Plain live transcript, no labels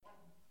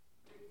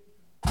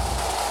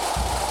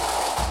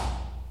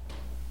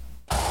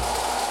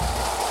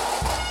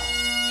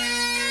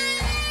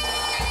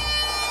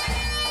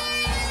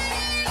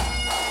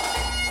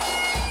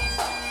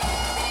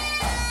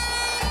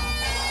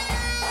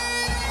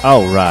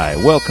All right,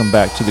 welcome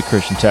back to the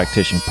Christian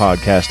Tactician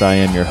Podcast. I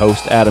am your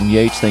host, Adam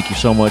Yates. Thank you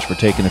so much for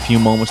taking a few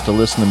moments to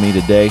listen to me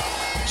today.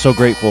 So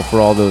grateful for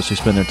all those who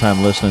spend their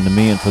time listening to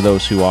me and for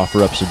those who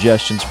offer up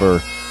suggestions for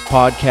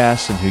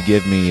podcasts and who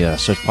give me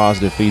such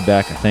positive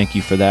feedback. I thank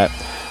you for that.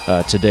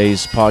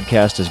 Today's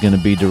podcast is going to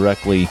be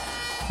directly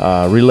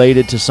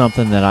related to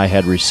something that I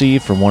had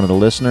received from one of the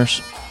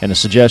listeners and a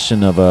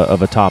suggestion of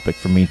a topic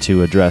for me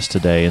to address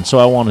today. And so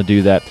I want to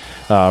do that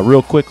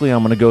real quickly.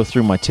 I'm going to go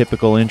through my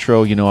typical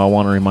intro. I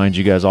want to remind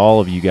you guys, all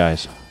of you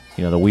guys,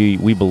 that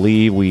we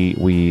believe,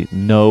 we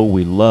know,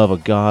 we love a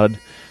God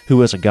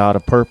who is a God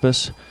of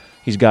purpose.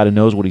 He's a God who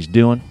knows what He's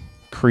doing,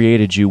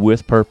 created you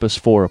with purpose,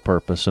 for a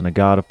purpose, and a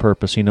God of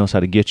purpose. He knows how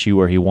to get you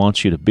where He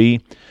wants you to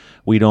be.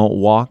 We don't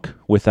walk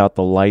without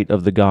the light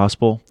of the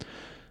gospel.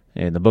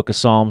 In the book of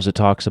Psalms, it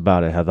talks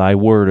about it, how thy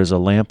word is a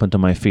lamp unto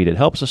my feet. It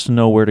helps us to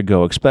know where to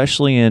go,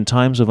 especially in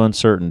times of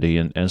uncertainty,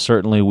 and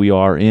certainly we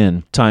are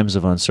in times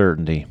of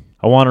uncertainty.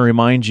 I want to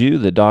remind you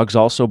that dogs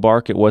also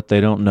bark at what they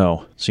don't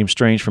know. Seems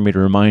strange for me to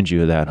remind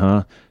you of that,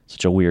 huh?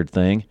 Such a weird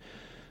thing.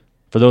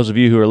 For those of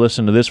you who are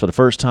listening to this for the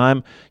first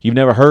time, you've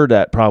never heard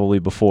that probably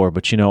before,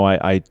 but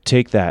I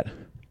take that.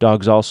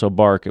 Dogs also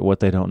bark at what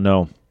they don't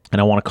know. And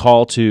I want to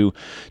call to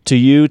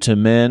you, to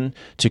men,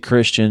 to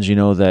Christians,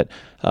 that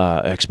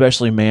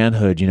especially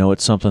manhood,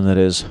 it's something that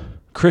is,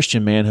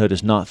 Christian manhood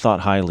is not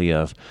thought highly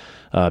of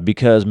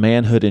because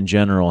manhood in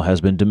general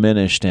has been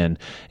diminished and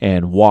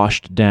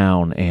washed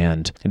down,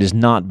 and it has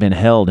not been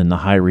held in the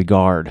high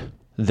regard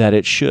that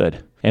it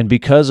should. And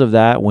because of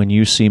that, when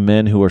you see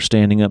men who are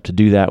standing up to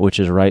do that which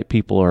is right,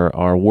 people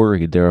are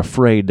worried, they're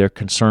afraid, they're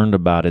concerned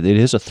about it. It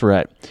is a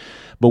threat.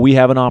 But we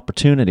have an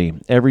opportunity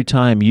every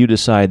time you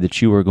decide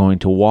that you are going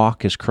to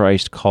walk as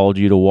Christ called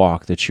you to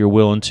walk, that you're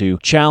willing to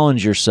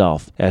challenge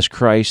yourself as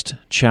Christ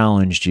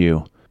challenged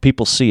you.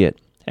 People see it.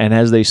 And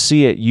as they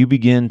see it, you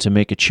begin to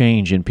make a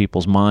change in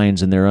people's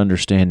minds and their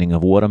understanding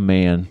of what a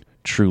man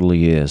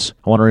truly is.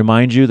 I want to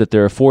remind you that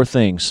there are 4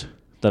 things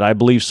that I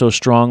believe so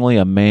strongly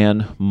a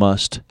man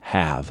must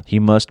have. He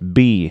must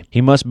be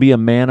a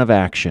man of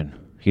action.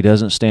 He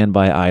doesn't stand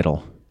by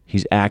idle.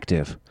 He's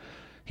active.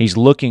 He's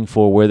looking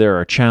for where there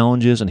are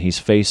challenges, and he's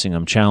facing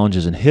them.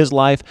 Challenges in his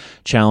life,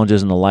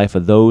 challenges in the life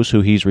of those who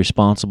he's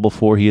responsible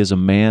for. He is a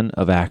man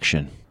of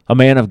action. A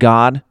man of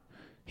God,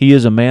 he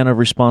is a man of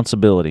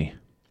responsibility.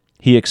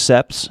 He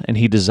accepts and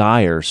he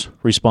desires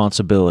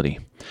responsibility.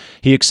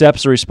 He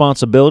accepts the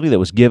responsibility that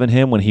was given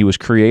him when he was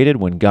created,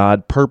 when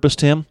God purposed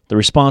him, the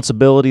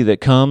responsibility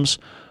that comes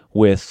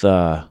with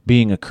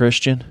being a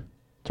Christian,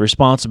 the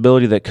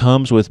responsibility that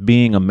comes with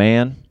being a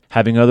man,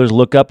 having others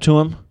look up to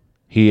him.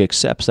 He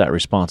accepts that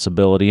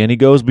responsibility, and he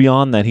goes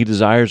beyond that. He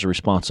desires a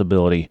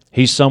responsibility.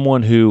 He's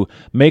someone who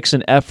makes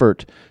an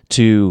effort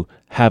to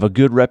have a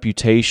good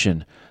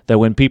reputation, that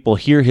when people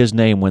hear his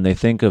name, when they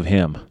think of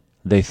him,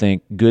 they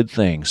think good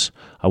things.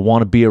 I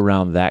want to be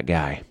around that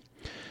guy.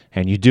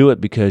 And you do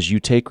it because you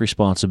take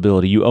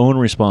responsibility. You own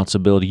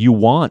responsibility. You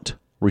want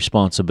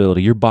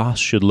responsibility. Your boss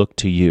should look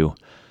to you.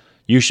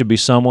 You should be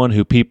someone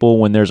who people,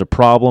 when there's a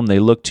problem, they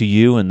look to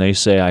you and they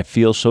say, I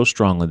feel so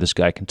strongly this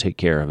guy can take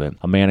care of it.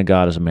 A man of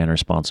God is a man of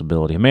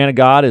responsibility. A man of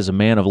God is a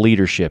man of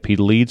leadership. He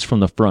leads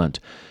from the front.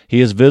 He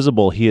is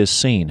visible. He is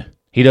seen.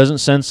 He doesn't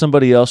send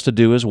somebody else to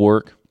do his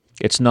work.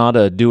 It's not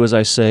a do as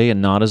I say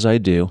and not as I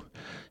do.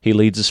 He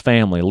leads his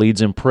family,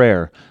 leads in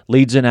prayer,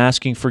 leads in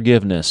asking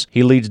forgiveness.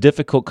 He leads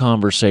difficult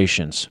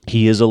conversations.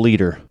 He is a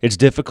leader. It's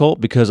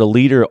difficult because a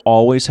leader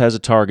always has a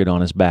target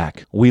on his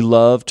back. We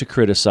love to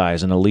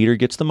criticize, and a leader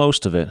gets the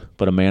most of it,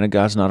 but a man of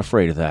God's not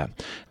afraid of that.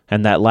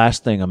 And that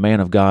last thing, a man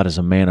of God is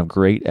a man of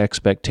great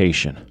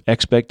expectation.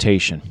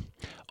 Expectation.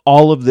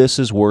 All of this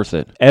is worth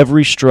it.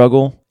 Every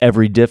struggle,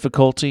 every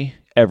difficulty,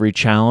 every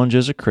challenge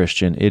as a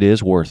Christian, it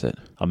is worth it.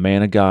 A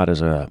man of God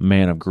is a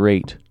man of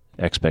great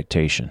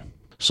expectation.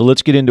 So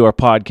let's get into our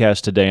podcast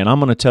today, and I'm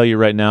going to tell you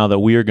right now that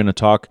we're going to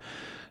talk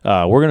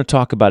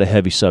about a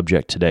heavy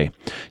subject today.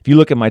 If you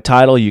look at my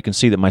title, you can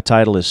see that my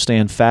title is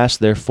Stand Fast,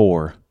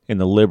 Therefore, in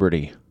the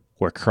Liberty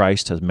where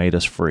Christ has made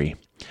us free.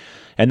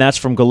 And that's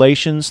from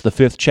Galatians, the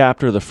 5th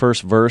chapter, the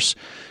 1st verse.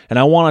 And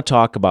I want to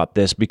talk about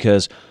this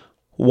because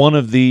one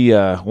of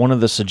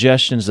the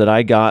suggestions that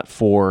I got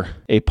for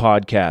a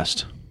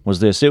podcast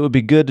was this: it would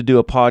be good to do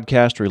a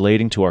podcast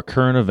relating to our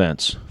current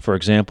events. For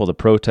example, the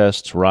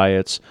protests,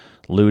 riots,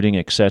 looting,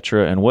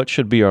 etc., and what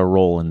should be our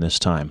role in this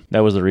time. That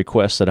was the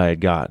request that I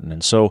had gotten.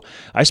 And so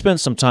I spent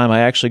some time,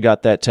 I actually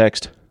got that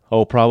text,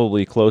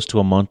 probably close to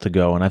a month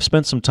ago, and I've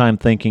spent some time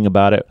thinking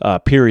about it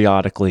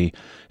periodically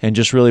and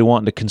just really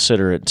wanting to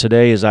consider it.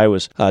 Today, as I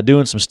was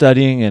doing some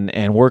studying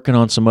and working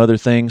on some other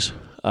things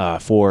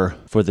for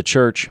the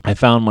church, I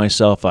found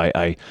myself,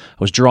 I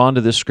was drawn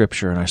to this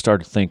scripture, and I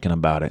started thinking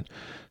about it.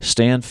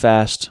 Stand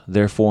fast,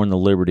 therefore, in the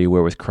liberty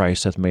wherewith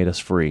Christ hath made us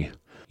free.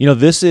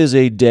 This is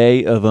a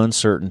day of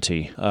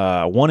uncertainty,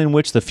 one in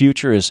which the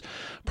future is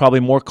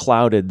probably more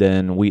clouded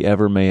than we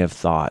ever may have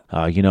thought.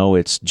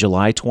 It's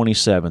July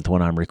 27th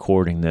when I'm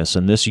recording this,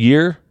 and this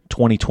year,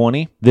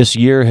 2020. This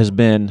year has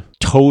been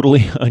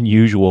totally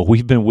unusual.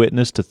 We've been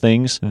witness to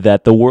things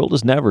that the world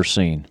has never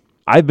seen.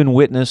 I've been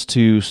witness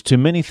to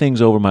many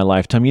things over my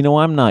lifetime.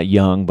 I'm not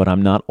young, but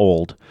I'm not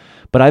old.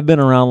 But I've been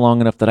around long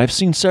enough that I've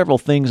seen several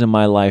things in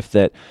my life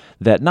that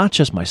not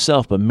just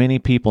myself, but many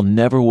people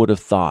never would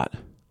have thought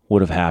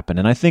would have happened.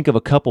 And I think of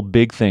a couple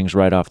big things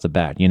right off the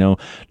bat.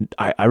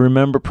 I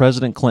remember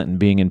President Clinton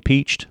being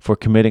impeached for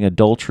committing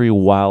adultery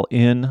while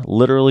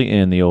literally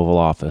in the Oval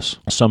Office.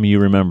 Some of you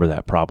remember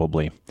that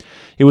probably.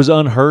 It was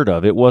unheard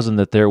of. It wasn't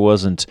that there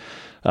wasn't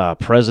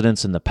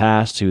presidents in the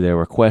past who there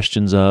were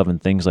questions of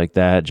and things like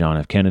that. John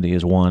F. Kennedy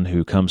is one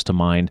who comes to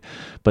mind.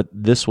 But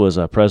this was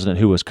a president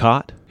who was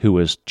caught, who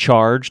was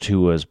charged,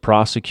 who was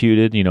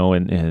prosecuted,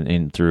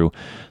 and through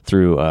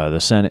the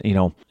Senate.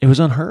 It was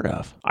unheard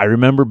of. I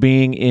remember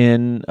being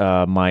in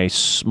my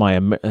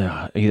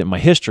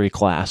history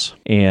class,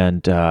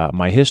 and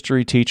my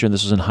history teacher, and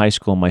this was in high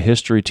school, my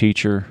history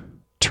teacher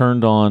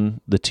turned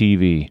on the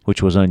TV,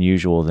 which was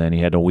unusual then. He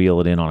had to wheel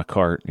it in on a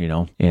cart,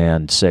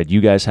 and said, "You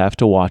guys have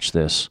to watch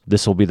this.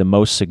 This will be the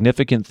most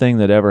significant thing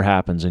that ever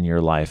happens in your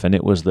life." And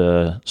it was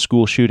the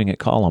school shooting at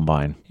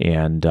Columbine.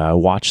 And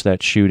watched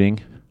that shooting,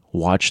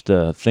 watched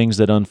the things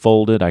that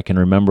unfolded. I can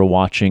remember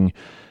watching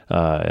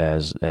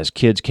as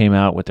kids came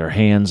out with their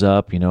hands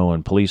up,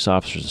 and police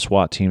officers and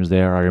SWAT teams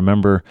there. I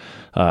remember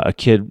a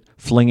kid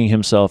flinging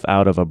himself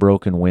out of a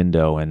broken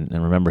window, and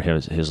remember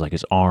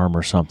his arm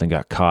or something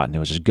got caught, and it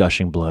was just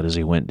gushing blood as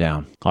he went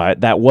down.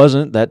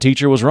 That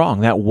teacher was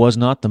wrong. That was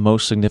not the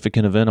most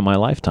significant event of my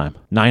lifetime.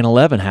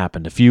 9/11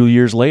 happened a few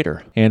years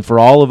later, and for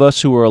all of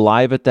us who were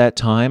alive at that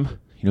time,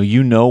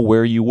 you know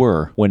where you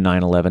were when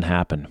 9/11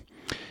 happened,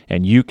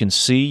 and you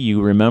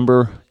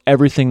remember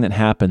everything that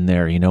happened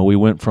there. We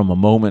went from a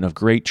moment of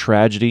great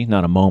tragedy,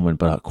 not a moment,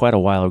 but quite a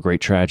while of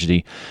great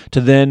tragedy, to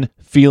then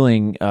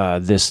feeling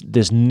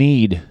this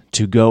need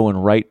to go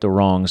and right the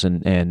wrongs,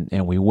 and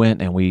we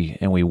went and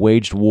we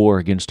waged war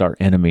against our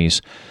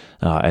enemies,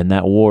 and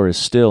that war is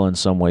still in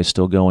some ways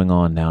still going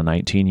on now,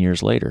 19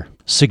 years later.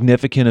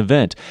 Significant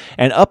event,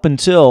 and up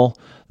until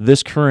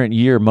this current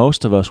year,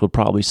 most of us would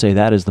probably say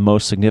that is the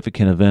most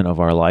significant event of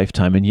our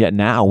lifetime, and yet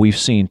now we've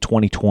seen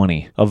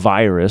 2020, a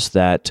virus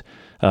that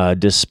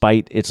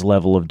despite its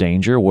level of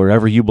danger,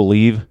 wherever you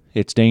believe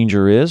its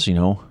danger is,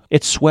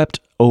 it swept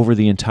over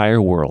the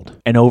entire world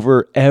and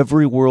over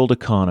every world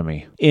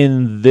economy.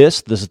 In the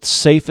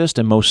safest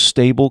and most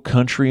stable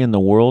country in the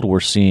world, we're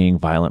seeing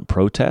violent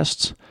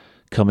protests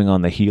coming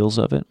on the heels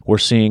of it. We're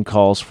seeing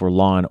calls for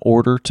law and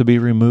order to be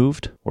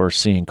removed. We're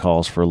seeing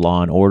calls for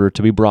law and order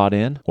to be brought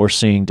in. We're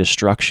seeing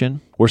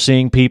destruction. We're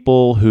seeing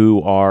people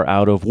who are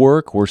out of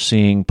work. We're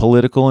seeing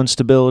political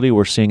instability.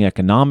 We're seeing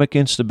economic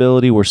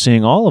instability. We're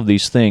seeing all of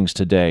these things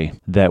today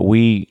that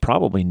we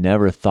probably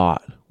never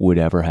thought would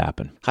ever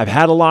happen. I've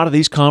had a lot of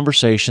these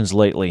conversations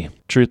lately.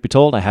 Truth be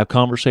told, I have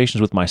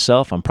conversations with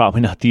myself. I'm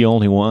probably not the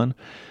only one.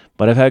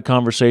 But I've had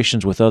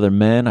conversations with other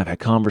men. I've had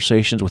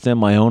conversations within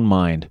my own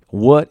mind.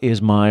 What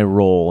is my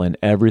role in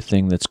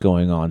everything that's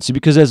going on? See,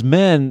 because as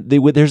men,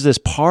 there's this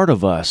part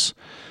of us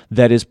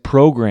that is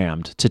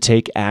programmed to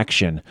take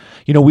action.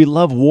 We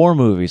love war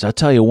movies. I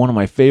tell you, one of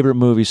my favorite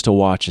movies to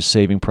watch is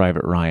Saving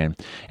Private Ryan.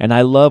 And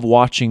I love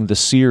watching the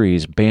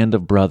series Band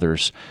of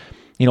Brothers.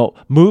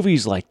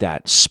 Movies like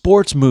that,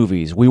 sports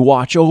movies, we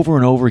watch over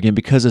and over again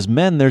because as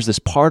men, there's this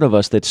part of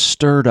us that's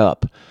stirred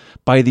up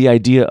by the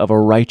idea of a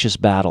righteous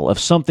battle, of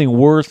something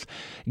worth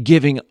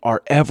giving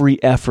our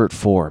every effort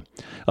for,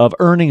 of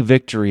earning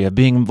victory, of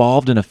being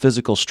involved in a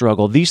physical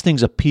struggle. These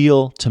things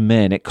appeal to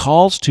men. It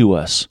calls to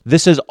us.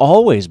 This has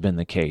always been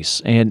the case,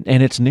 and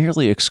it's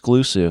nearly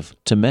exclusive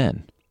to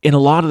men. In a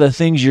lot of the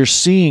things you're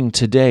seeing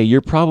today,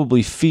 you're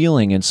probably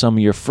feeling in some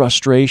of your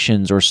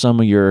frustrations or some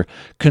of your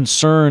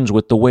concerns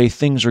with the way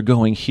things are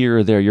going here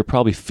or there. You're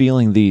probably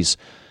feeling these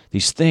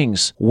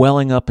things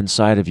welling up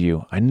inside of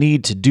you. I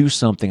need to do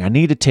something. I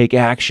need to take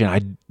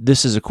action.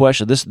 This is a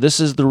question. This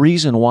is the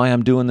reason why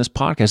I'm doing this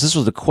podcast. This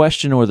was the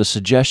question or the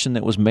suggestion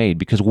that was made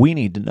because we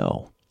need to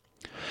know.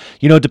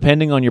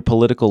 Depending on your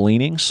political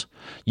leanings,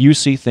 you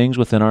see things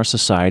within our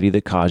society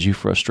that cause you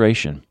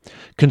frustration.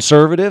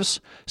 Conservatives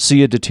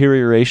see a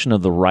deterioration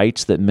of the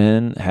rights that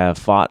men have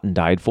fought and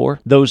died for.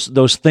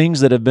 Those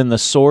things that have been the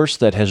source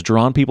that has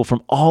drawn people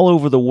from all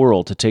over the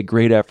world to take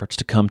great efforts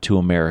to come to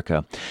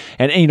America.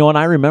 And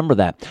I remember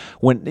that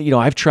when,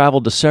 I've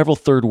traveled to several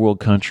third world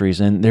countries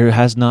and there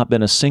has not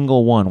been a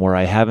single one where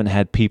I haven't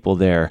had people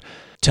there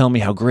tell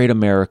me how great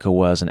America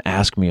was and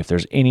ask me if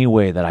there's any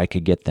way that I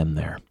could get them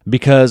there.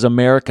 Because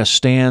America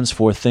stands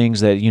for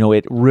things that,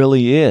 it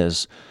really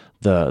is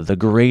the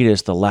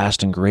greatest, the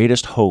last and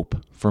greatest hope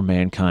for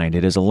mankind.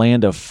 It is a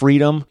land of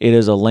freedom. It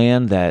is a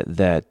land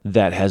that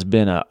has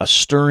been a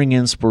stirring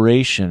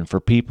inspiration for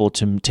people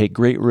to take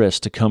great risks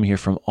to come here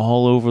from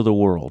all over the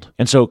world.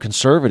 And so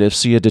conservatives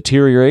see a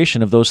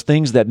deterioration of those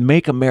things that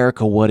make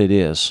America what it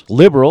is.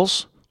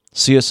 Liberals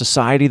see a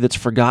society that's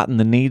forgotten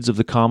the needs of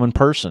the common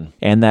person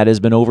and that has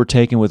been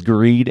overtaken with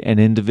greed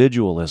and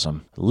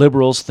individualism.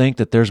 Liberals think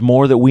that there's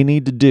more that we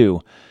need to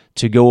do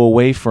to go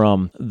away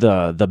from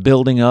the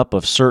building up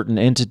of certain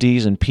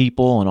entities and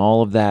people and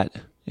all of that,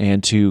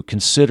 and to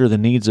consider the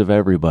needs of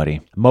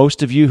everybody.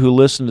 Most of you who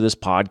listen to this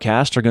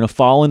podcast are going to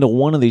fall into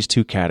one of these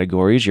two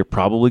categories. You're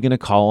probably going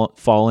to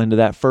fall into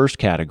that first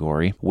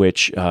category,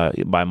 which,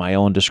 by my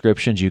own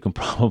descriptions, you can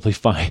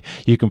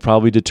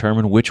probably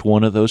determine which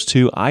one of those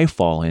two I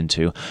fall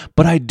into.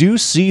 But I do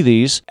see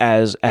these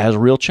as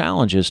real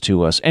challenges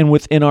to us. And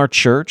within our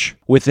church,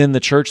 within the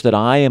church that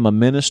I am a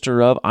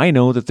minister of, I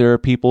know that there are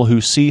people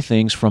who see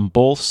things from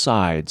both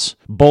sides.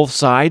 Both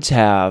sides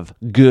have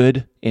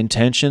good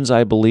intentions,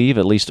 I believe,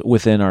 at least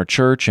within our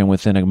church and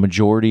within a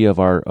majority of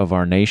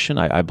our nation.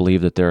 I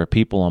believe that there are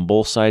people on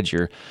both sides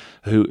here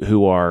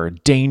who are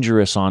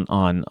dangerous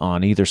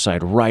on either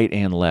side, right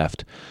and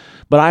left.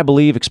 But I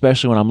believe,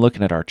 especially when I'm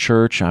looking at our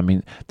church, I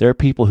mean, there are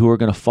people who are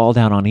going to fall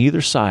down on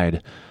either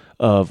side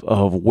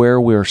of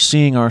where we're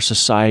seeing our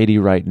society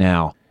right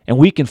now. And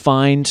we can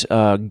find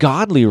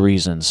godly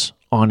reasons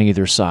on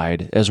either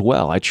side as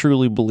well. I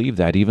truly believe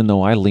that, even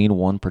though I lean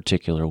one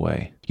particular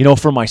way. You know,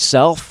 for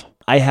myself,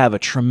 I have a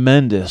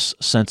tremendous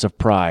sense of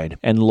pride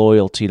and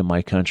loyalty to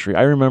my country.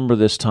 I remember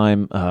this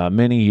time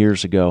many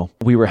years ago.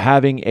 We were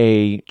having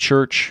a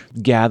church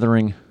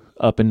gathering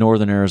up in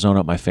northern Arizona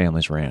at my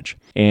family's ranch,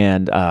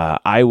 and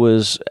I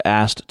was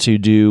asked to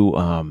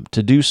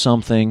do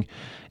something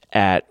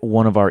at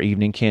one of our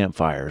evening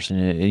campfires.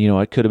 And, you know,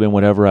 it could have been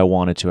whatever I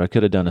wanted to. I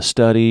could have done a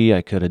study.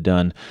 I could have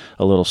done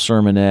a little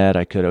sermonette.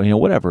 I could have,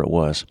 whatever it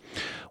was.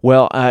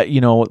 Well,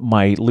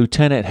 my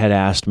lieutenant had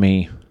asked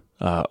me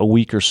a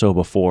week or so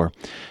before.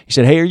 He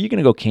said, "Hey, are you going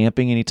to go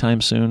camping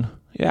anytime soon?"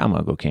 "Yeah, I'm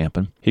going to go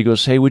camping." He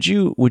goes, "Hey, would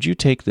you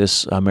take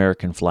this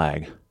American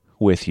flag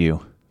with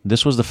you?"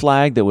 This was the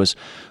flag that was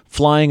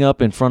flying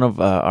up in front of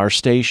our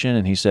station,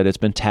 and he said it's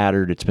been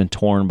tattered, it's been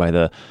torn by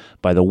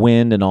the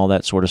wind and all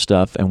that sort of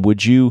stuff. And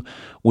would you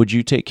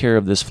take care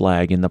of this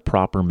flag in the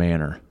proper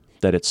manner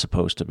that it's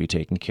supposed to be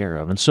taken care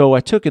of? And so I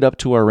took it up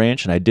to our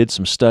ranch and I did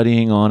some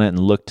studying on it and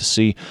looked to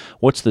see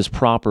what's this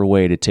proper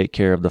way to take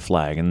care of the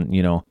flag. And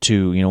we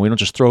don't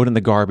just throw it in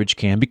the garbage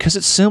can because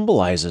it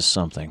symbolizes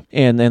something.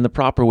 And the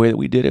proper way that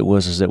we did it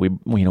was that we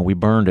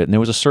burned it. And there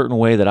was a certain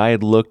way that I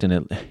had looked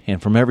and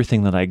from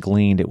everything that I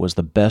gleaned, it was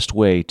the best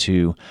way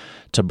to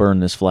burn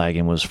this flag,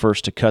 and was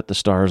first to cut the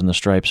stars and the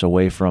stripes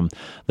away from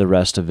the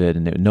rest of it,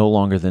 and it no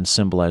longer then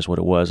symbolized what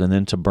it was, and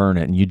then to burn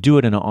it. And you do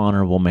it in an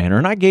honorable manner.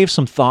 And I gave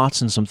some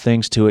thoughts and some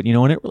things to it,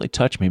 and it really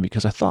touched me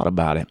because I thought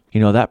about it.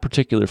 That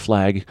particular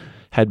flag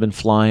had been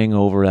flying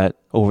over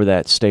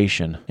that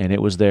station, and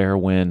it was there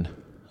when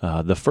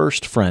the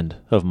first friend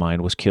of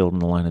mine was killed in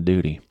the line of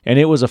duty. And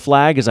it was a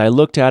flag, as I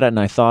looked at it and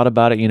I thought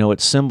about it,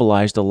 it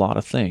symbolized a lot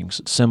of things.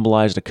 It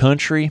symbolized a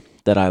country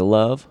that I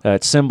love.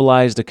 It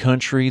symbolized a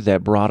country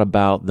that brought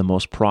about the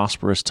most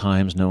prosperous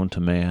times known to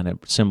man. It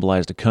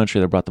symbolized a country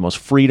that brought the most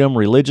freedom,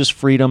 religious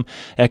freedom,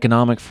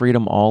 economic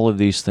freedom, all of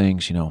these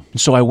things,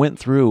 So I went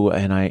through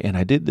and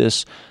I did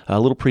this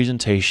little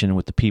presentation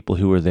with the people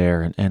who were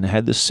there and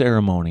had this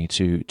ceremony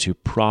to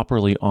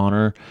properly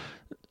honor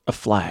a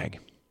flag.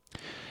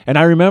 And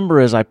I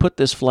remember as I put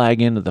this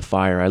flag into the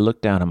fire, I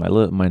looked down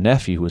and my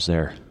nephew was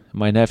there.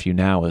 My nephew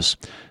now is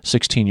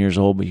 16 years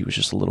old, but he was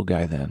just a little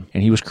guy then.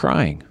 And he was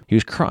crying. He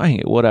was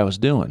crying at what I was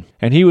doing.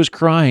 And he was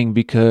crying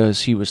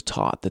because he was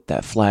taught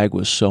that flag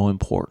was so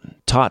important,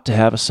 taught to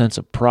have a sense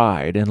of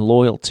pride and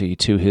loyalty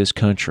to his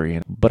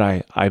country. But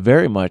I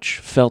very much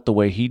felt the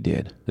way he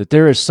did, that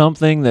there is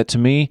something that to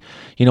me,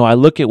 I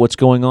look at what's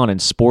going on in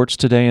sports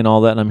today and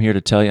all that, and I'm here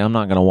to tell you I'm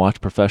not going to watch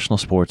professional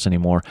sports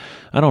anymore.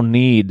 I don't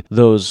need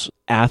those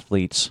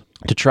athletes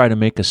to try to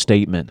make a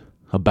statement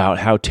about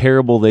how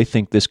terrible they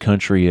think this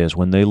country is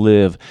when they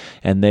live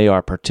and they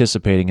are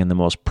participating in the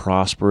most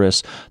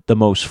prosperous, the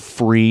most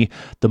free,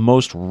 the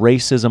most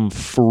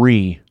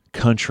racism-free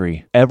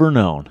country ever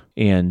known,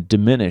 and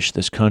diminish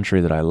this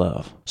country that I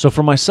love. So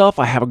for myself,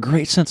 I have a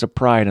great sense of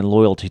pride and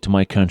loyalty to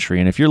my country,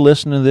 and if you're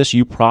listening to this,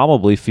 you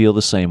probably feel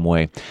the same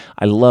way.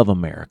 I love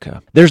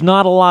America. There's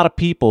not a lot of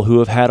people who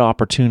have had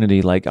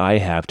opportunity like I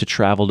have to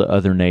travel to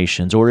other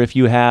nations, or if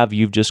you have,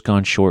 you've just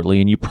gone shortly,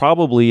 and you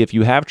probably, if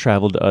you have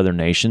traveled to other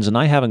nations, and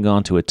I haven't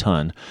gone to a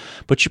ton,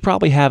 but you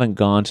probably haven't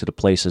gone to the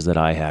places that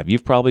I have.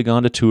 You've probably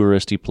gone to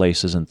touristy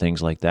places and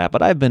things like that,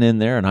 but I've been in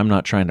there, and I'm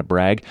not trying to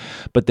brag,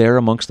 but they're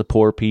amongst the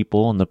poor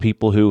people and the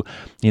people who,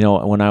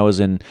 when I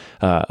was in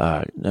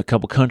a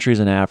couple countries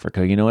in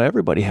Africa,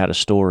 everybody had a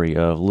story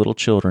of little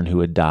children who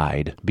had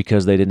died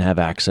because they didn't have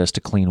access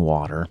to clean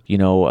water.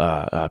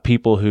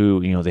 People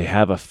who, they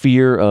have a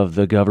fear of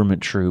the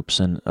government troops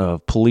and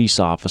of police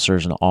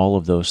officers and all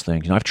of those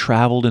things. I've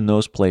traveled in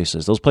those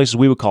places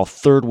we would call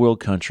third world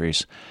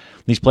countries.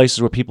 These places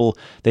where people,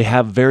 they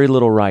have very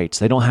little rights.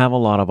 They don't have a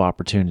lot of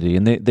opportunity,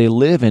 and they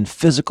live in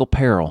physical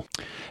peril.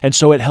 And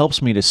so it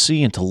helps me to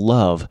see and to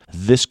love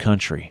this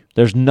country.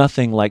 There's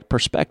nothing like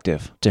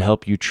perspective to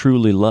help you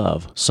truly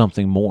love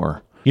something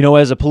more.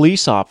 As a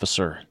police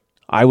officer,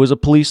 I was a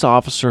police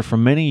officer for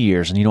many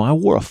years, and I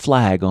wore a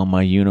flag on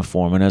my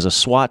uniform, and as a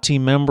SWAT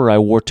team member, I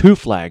wore two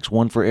flags,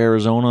 one for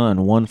Arizona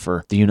and one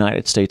for the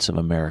United States of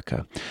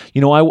America.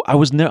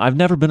 I've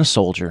never been a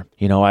soldier.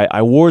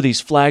 I wore these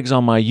flags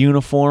on my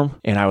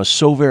uniform, and I was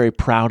so very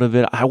proud of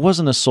it. I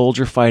wasn't a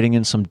soldier fighting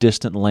in some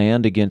distant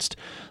land against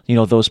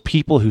those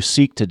people who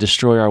seek to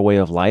destroy our way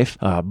of life,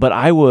 but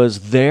I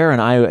was there, and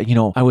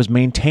I was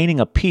maintaining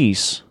a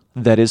peace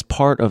that is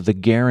part of the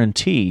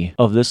guarantee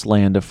of this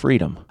land of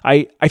freedom.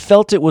 I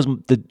felt it was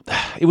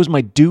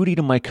my duty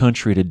to my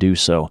country to do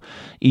so,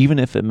 even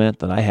if it meant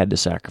that I had to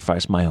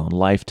sacrifice my own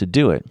life to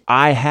do it.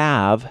 I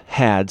have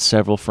had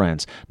several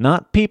friends,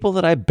 not people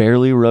that I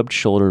barely rubbed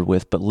shoulders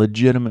with, but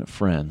legitimate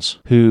friends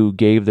who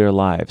gave their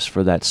lives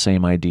for that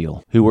same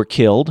ideal, who were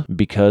killed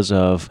because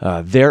of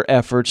their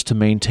efforts to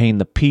maintain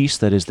the peace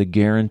that is the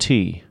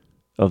guarantee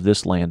of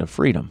this land of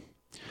freedom.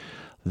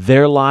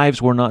 Their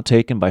lives were not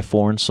taken by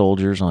foreign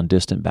soldiers on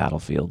distant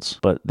battlefields,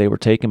 but they were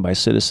taken by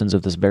citizens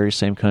of this very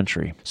same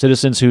country.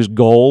 Citizens whose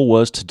goal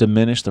was to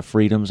diminish the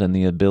freedoms and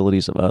the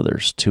abilities of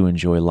others to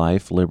enjoy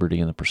life, liberty,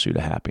 and the pursuit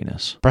of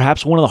happiness.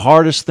 Perhaps one of the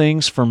hardest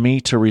things for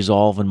me to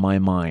resolve in my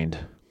mind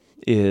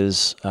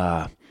is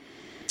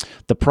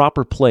the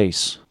proper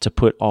place to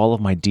put all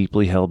of my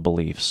deeply held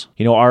beliefs.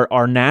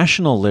 Our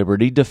national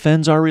liberty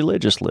defends our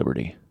religious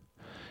liberty.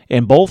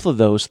 And both of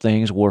those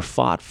things were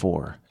fought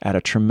for at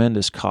a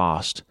tremendous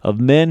cost of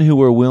men who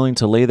were willing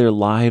to lay their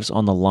lives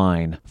on the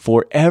line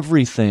for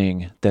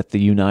everything that the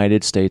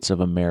United States of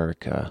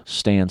America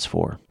stands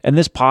for. And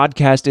this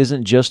podcast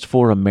isn't just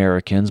for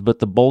Americans, but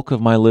the bulk of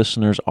my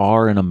listeners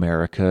are in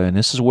America, and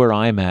this is where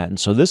I'm at. And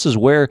so this is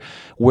where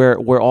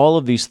all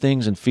of these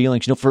things and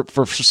feelings,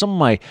 for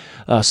some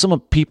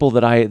of people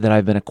that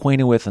I've been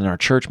acquainted with and our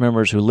church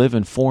members who live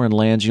in foreign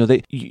lands,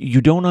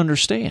 you don't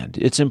understand.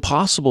 It's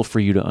impossible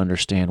for you to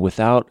understand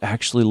without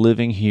actually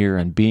living here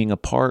and being a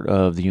part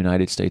of the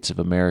United States of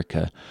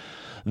America.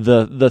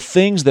 The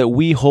things that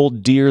we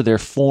hold dear, they're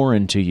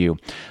foreign to you.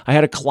 I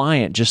had a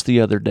client just the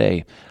other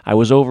day. I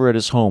was over at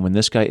his home, and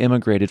this guy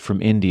immigrated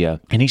from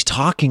India, and he's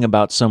talking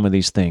about some of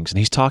these things, and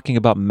he's talking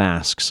about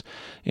masks.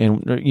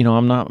 And,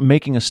 I'm not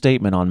making a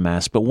statement on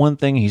masks, but one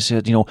thing he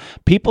said,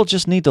 people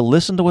just need to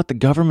listen to what the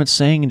government's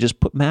saying and just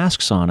put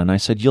masks on. And I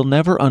said, you'll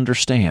never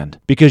understand,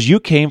 because you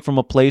came from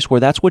a place where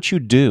that's what you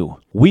do.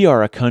 We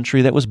are a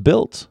country that was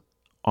built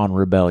on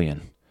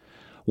rebellion.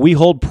 We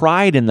hold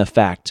pride in the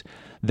fact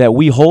that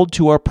we hold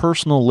to our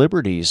personal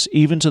liberties,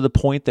 even to the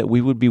point that we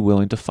would be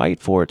willing to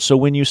fight for it. So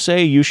when you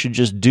say you should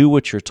just do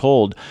what you're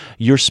told,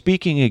 you're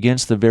speaking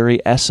against the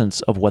very essence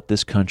of what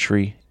this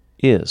country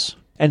is.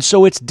 And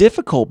so it's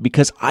difficult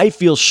because I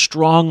feel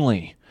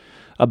strongly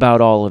about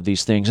all of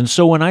these things. And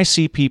so when I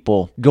see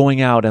people going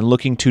out and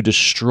looking to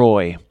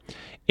destroy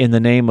in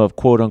the name of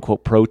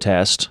quote-unquote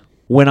protest,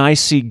 when I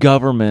see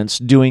governments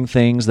doing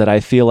things that I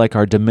feel like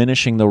are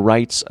diminishing the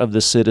rights of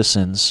the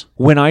citizens,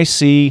 when I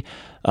see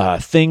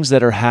things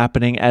that are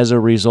happening as a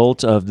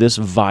result of this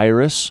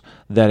virus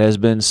that has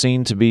been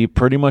seen to be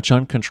pretty much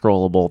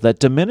uncontrollable, that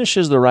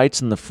diminishes the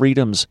rights and the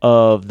freedoms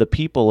of the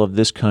people of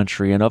this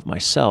country and of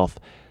myself,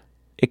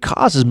 it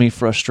causes me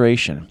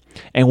frustration.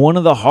 And one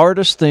of the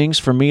hardest things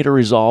for me to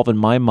resolve in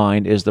my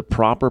mind is the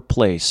proper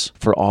place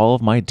for all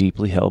of my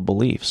deeply held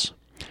beliefs.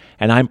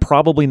 And I'm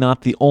probably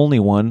not the only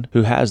one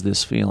who has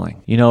this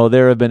feeling.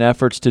 There have been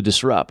efforts to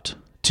disrupt,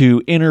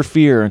 to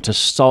interfere, and to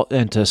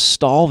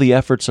stall the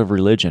efforts of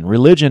religion.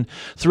 Religion,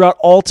 throughout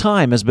all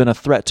time, has been a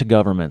threat to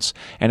governments,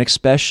 and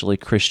especially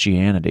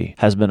Christianity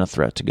has been a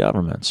threat to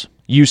governments.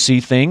 You see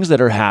things that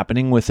are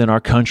happening within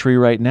our country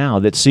right now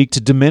that seek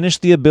to diminish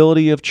the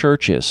ability of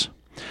churches.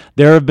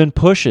 There have been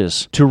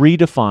pushes to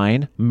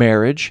redefine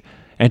marriage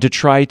and to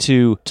try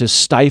to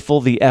stifle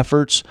the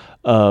efforts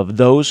of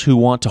those who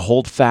want to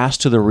hold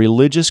fast to the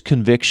religious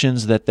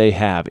convictions that they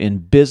have in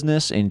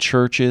business, in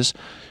churches,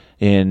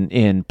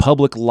 in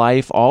public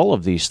life, all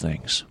of these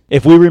things.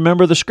 If we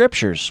remember the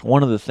scriptures,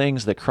 one of the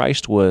things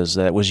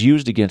that was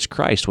used against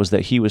Christ was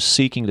that he was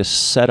seeking to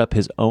set up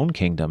his own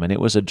kingdom, and it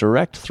was a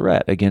direct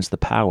threat against the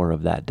power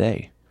of that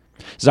day.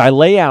 As I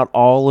lay out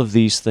all of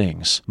these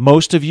things,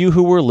 most of you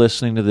who were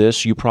listening to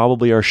this, you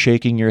probably are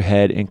shaking your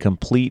head in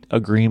complete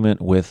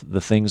agreement with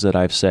the things that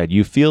I've said.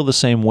 You feel the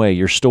same way.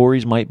 Your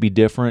stories might be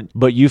different,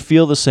 but you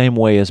feel the same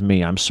way as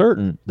me. I'm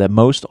certain that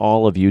most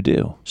all of you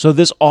do. So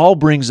this all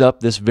brings up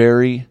this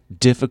very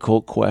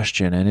difficult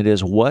question, and it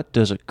is, what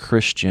does a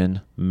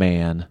Christian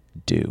man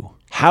do?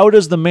 How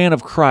does the man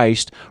of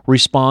Christ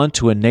respond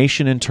to a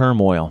nation in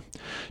turmoil,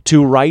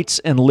 to rights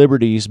and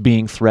liberties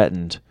being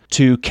threatened,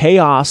 to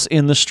chaos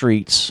in the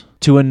streets,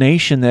 to a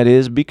nation that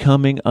is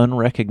becoming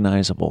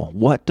unrecognizable?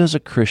 What does a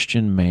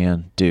Christian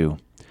man do?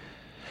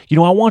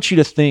 I want you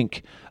to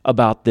think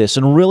about this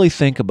and really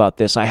think about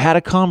this. I had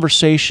a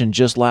conversation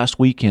just last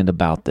weekend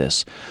about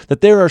this,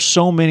 that there are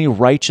so many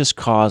righteous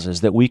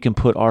causes that we can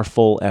put our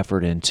full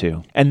effort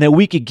into, and that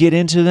we could get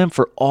into them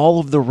for all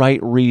of the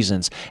right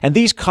reasons. And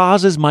these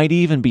causes might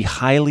even be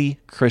highly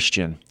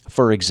Christian.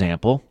 For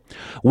example,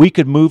 we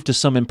could move to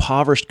some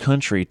impoverished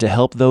country to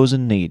help those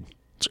in need.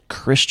 It's a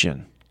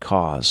Christian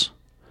cause.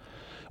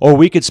 Or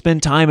we could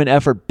spend time and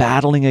effort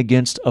battling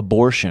against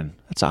abortion.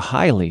 That's a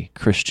highly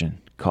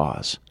Christian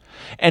cause.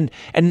 And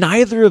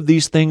neither of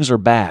these things are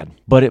bad,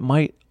 but it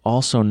might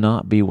also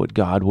not be what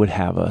God would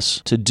have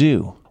us to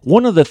do.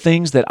 One of the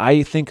things that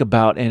I think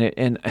about,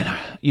 and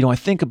I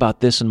think about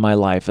this in my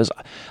life, is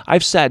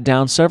I've sat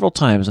down several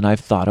times and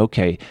I've thought,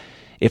 okay,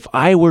 if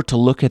I were to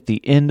look at the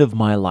end of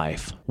my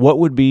life, what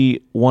would be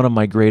one of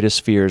my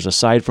greatest fears,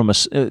 aside from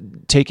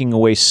taking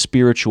away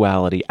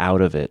spirituality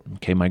out of it?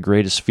 Okay, my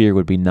greatest fear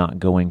would be not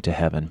going to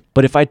heaven.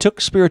 But if I took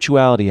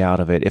spirituality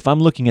out of it, if I'm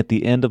looking at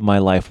the end of my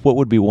life, what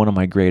would be one of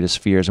my greatest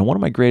fears? And one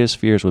of my greatest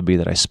fears would be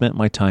that I spent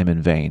my time in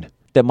vain,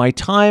 that my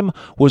time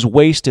was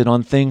wasted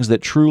on things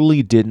that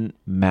truly didn't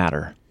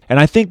matter. And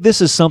I think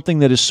this is something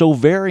that is so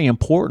very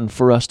important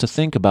for us to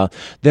think about.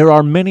 There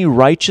are many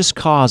righteous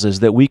causes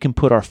that we can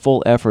put our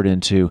full effort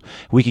into.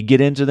 We could get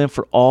into them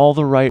for all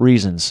the right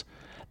reasons.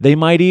 They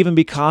might even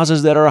be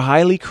causes that are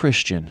highly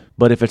Christian.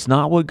 But if it's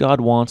not what God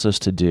wants us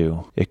to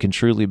do, it can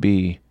truly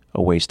be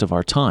a waste of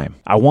our time.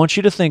 I want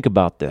you to think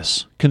about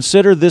this.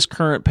 Consider this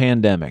current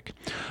pandemic.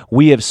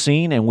 We have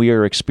seen and we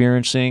are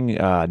experiencing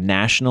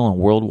national and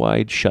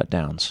worldwide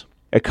shutdowns.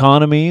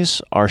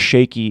 Economies are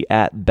shaky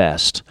at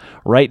best.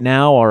 Right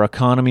now, our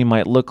economy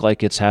might look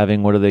like it's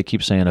having, what do they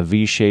keep saying, a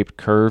V-shaped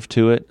curve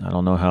to it? I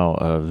don't know how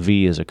a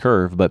V is a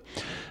curve, but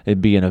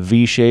it'd be in a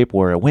V shape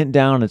where it went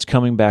down, it's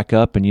coming back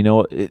up, and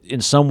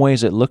in some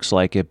ways it looks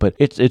like it, but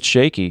it's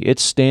shaky.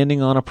 It's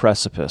standing on a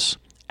precipice,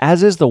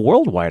 as is the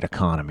worldwide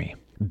economy.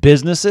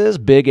 Businesses,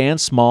 big and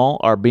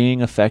small, are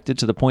being affected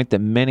to the point that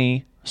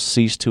many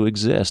cease to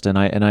exist. And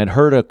I'd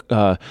heard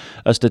a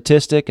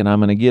statistic, and I'm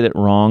going to get it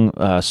wrong,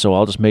 so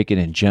I'll just make it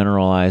in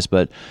generalized,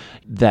 but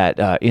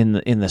that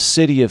in the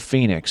city of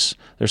Phoenix,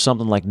 there's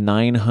something like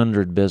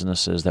 900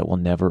 businesses that will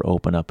never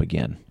open up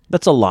again.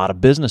 That's a lot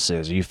of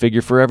businesses. You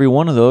figure for every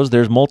one of those,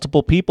 there's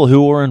multiple people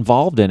who are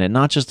involved in it,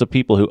 not just the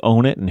people who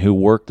own it and who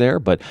work there,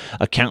 but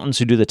accountants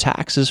who do the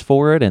taxes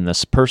for it, and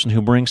this person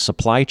who brings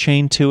supply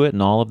chain to it,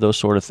 and all of those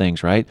sort of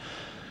things, right?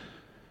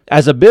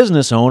 As a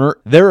business owner,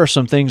 there are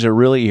some things that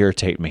really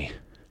irritate me.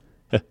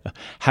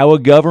 How a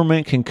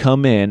government can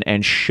come in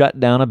and shut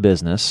down a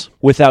business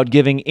without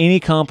giving any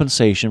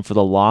compensation for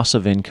the loss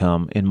of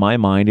income, in my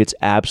mind, it's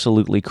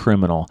absolutely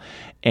criminal.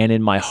 And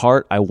in my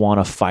heart, I want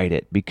to fight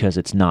it because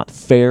it's not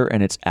fair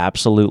and it's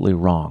absolutely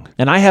wrong.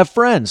 And I have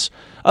friends,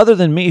 other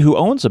than me, who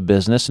owns a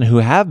business and who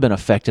have been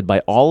affected by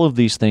all of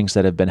these things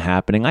that have been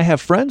happening. I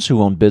have friends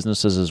who own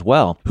businesses as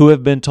well, who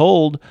have been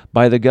told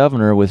by the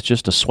governor with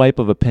just a swipe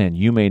of a pen,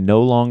 you may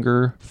no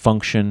longer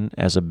function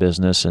as a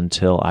business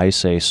until I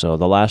say so.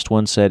 The last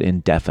one said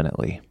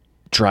indefinitely.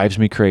 Drives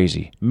me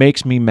crazy.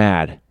 Makes me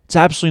mad. It's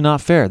absolutely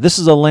not fair. This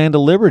is a land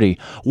of liberty,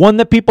 one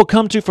that people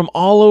come to from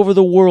all over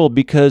the world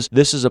because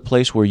this is a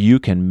place where you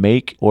can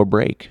make or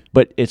break.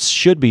 But it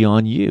should be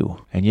on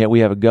you. And yet we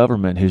have a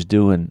government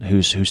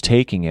who's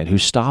taking it,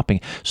 who's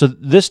stopping. So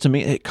this to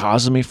me, it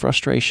causes me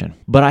frustration.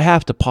 But I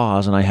have to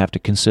pause and I have to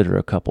consider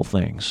a couple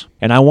things.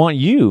 And I want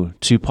you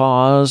to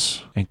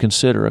pause and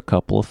consider a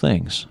couple of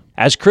things.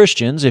 As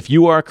Christians, if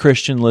you are a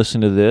Christian, listen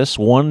to this.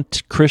 One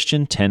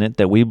Christian tenet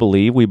that we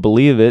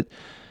believe it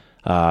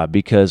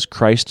because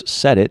Christ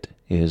said it,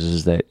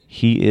 is that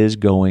he is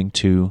going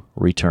to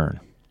return.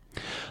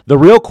 The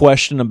real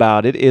question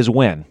about it is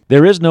when.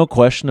 There is no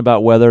question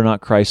about whether or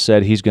not Christ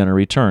said he's going to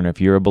return. If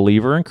you're a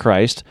believer in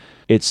Christ,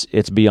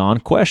 it's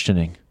beyond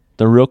questioning.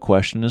 The real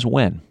question is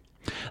when.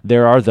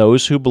 There are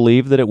those who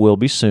believe that it will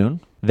be soon.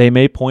 They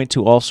may point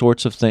to all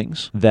sorts of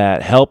things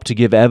that help to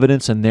give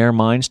evidence in their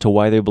minds to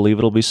why they believe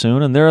it'll be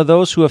soon. And there are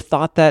those who have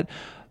thought that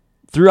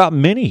throughout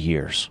many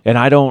years. And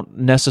I don't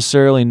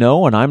necessarily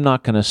know, and I'm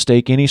not going to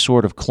stake any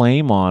sort of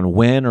claim on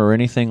when or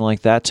anything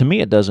like that. To me,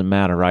 it doesn't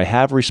matter. I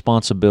have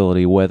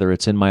responsibility whether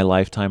it's in my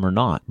lifetime or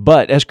not.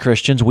 But as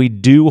Christians, we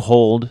do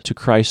hold to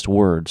Christ's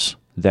words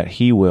that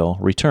he will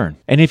return.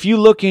 And if you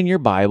look in your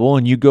Bible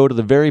and you go to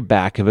the very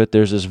back of it,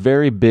 there's this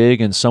very big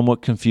and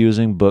somewhat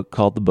confusing book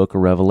called the Book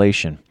of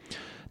Revelation.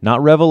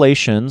 Not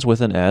Revelations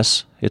with an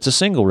S, it's a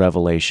single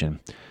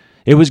revelation.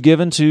 It was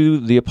given to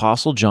the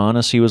Apostle John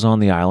as he was on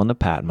the island of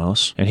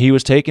Patmos, and he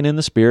was taken in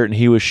the Spirit, and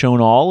he was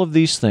shown all of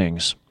these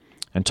things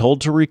and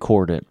told to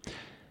record it.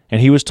 And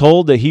he was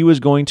told that he was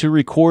going to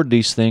record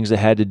these things that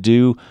had to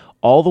do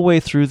all the way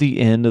through the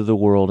end of the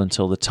world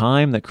until the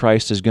time that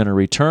Christ is going to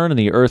return and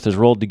the earth is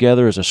rolled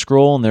together as a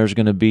scroll, and there's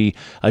going to be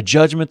a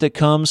judgment that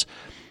comes,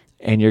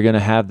 and you're going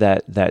to have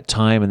that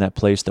time and that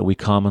place that we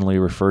commonly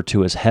refer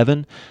to as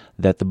heaven,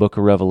 that the book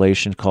of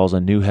Revelation calls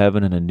a new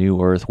heaven and a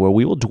new earth, where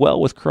we will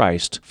dwell with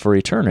Christ for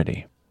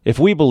eternity. If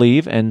we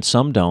believe, and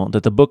some don't,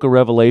 that the book of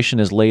Revelation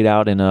is laid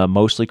out in a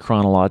mostly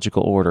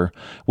chronological order,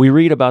 we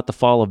read about the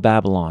fall of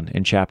Babylon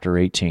in chapter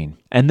 18.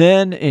 And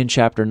then in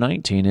chapter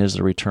 19 is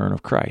the return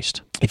of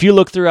Christ. If you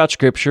look throughout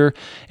Scripture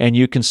and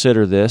you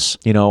consider this,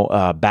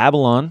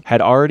 Babylon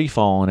had already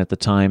fallen at the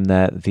time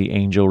that the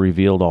angel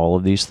revealed all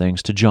of these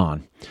things to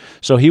John.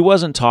 So he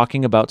wasn't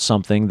talking about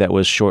something that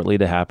was shortly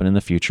to happen in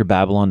the future.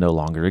 Babylon no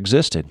longer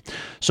existed.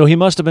 So he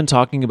must have been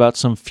talking about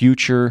some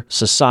future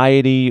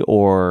society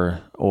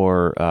or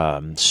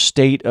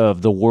state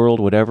of the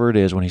world, whatever it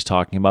is, when he's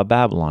talking about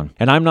Babylon.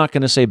 And I'm not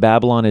going to say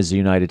Babylon is the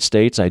United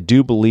States. I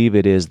do believe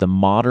it is the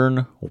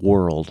modern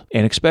world,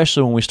 and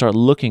especially when we start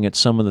looking at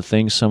some of the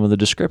things, some of the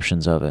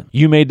descriptions of it.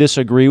 You may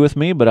disagree with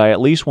me, but I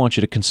at least want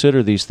you to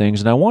consider these things,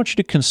 and I want you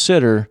to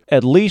consider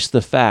at least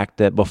the fact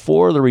that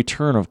before the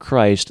return of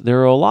Christ,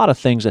 there are a lot of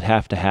things that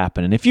have to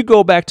happen. And if you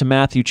go back to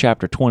Matthew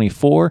chapter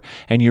 24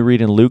 and you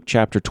read in Luke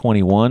chapter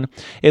 21,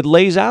 it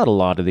lays out a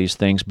lot of these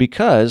things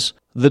because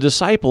the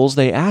disciples,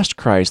 they asked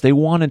Christ, they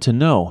wanted to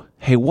know,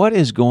 hey, what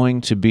is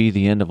going to be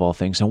the end of all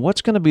things, and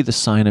what's going to be the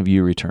sign of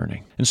you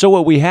returning? And so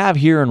what we have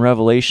here in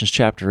Revelation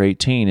chapter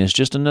 18 is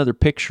just another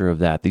picture of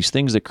that, these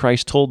things that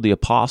Christ told the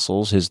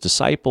apostles, his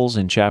disciples,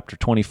 in chapter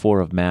 24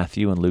 of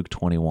Matthew and Luke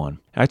 21.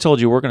 I told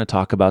you we're going to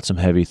talk about some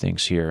heavy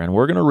things here, and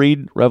we're going to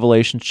read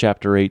Revelation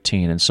chapter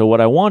 18. And so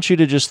what I want you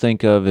to just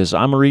think of is,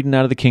 I'm reading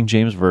out of the King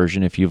James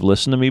Version. If you've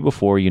listened to me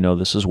before, you know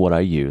this is what I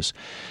use.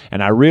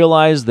 And I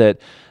realize that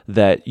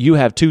you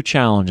have two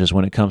challenges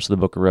when it comes to the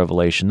book of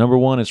Revelation. Number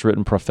one, it's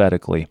written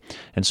prophetically,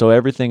 and so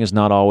everything is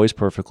not always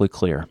perfectly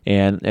clear,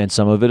 and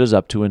some of it is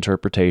up to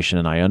interpretation,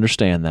 and I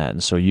understand that,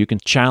 and so you can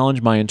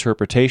challenge my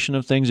interpretation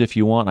of things if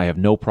you want. I have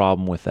no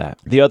problem with that.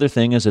 The other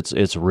thing is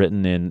it's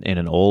written in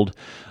an old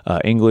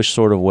English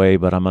sort of way,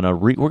 but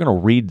we're going to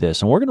read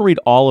this, and we're going to read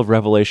all of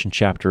Revelation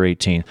chapter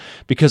 18,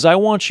 because I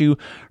want you,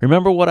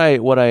 remember what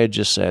I had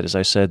just said, is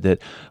I said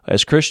that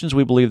as Christians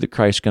we believe that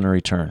Christ's going to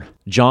return.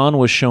 John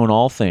was shown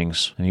all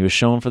things, and he was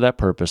shown for that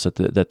purpose, that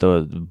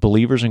the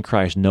believers in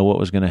Christ know what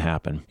was going to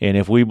happen. And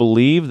if we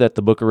believe that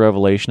the book of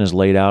Revelation is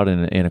laid out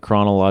in a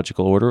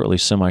chronological order, or at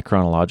least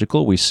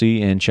semi-chronological, we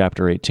see in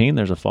chapter 18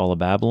 there's a fall of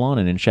Babylon,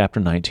 and in chapter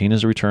 19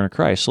 is the return of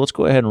Christ. So let's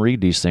go ahead and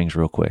read these things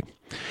real quick.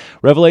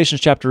 Revelation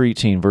chapter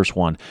 18, verse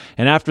 1.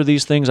 And after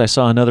these things I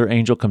saw another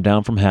angel come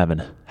down from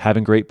heaven,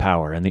 having great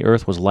power, and the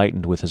earth was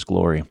lightened with his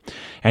glory.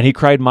 And he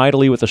cried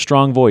mightily with a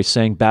strong voice,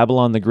 saying,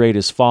 Babylon the great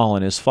is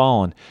fallen,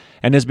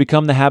 and has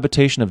become the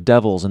habitation of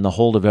devils, and the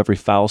hold of every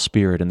foul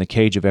spirit, and the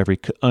cage of every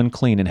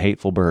unclean and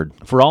hateful bird.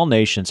 For all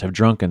nations have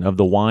drunken of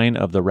the wine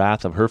of the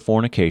wrath of her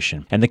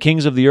fornication. And the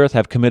kings of the earth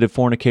have committed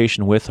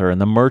fornication with her,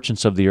 and the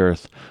merchants of the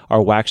earth are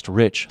waxed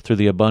rich through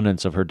the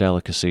abundance of her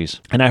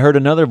delicacies. And I heard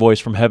another voice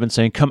from heaven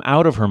saying, Come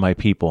out of her, my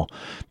people,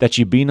 that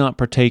ye be not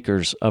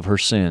partakers of her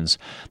sins,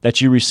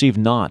 that ye receive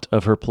not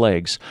of her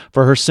plagues.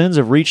 For her sins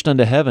have reached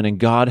unto heaven, and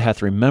God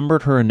hath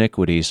remembered her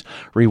iniquities.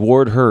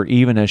 Reward her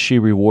even as she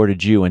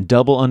rewarded you, and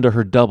double unto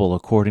her double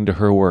according to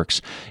her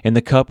works. In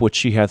the cup which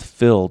she hath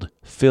filled,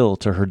 fill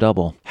to her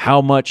double.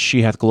 How much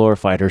she hath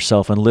glorified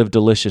herself and lived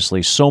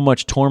deliciously, so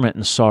much torment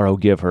and sorrow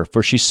give her.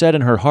 For she said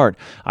in her heart,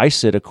 I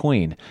sit a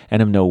queen,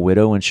 and am no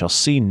widow, and shall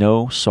see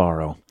no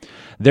sorrow.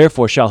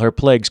 Therefore shall her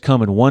plagues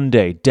come in one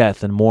day,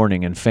 death and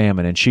mourning and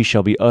famine, and she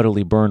shall be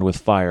utterly burned with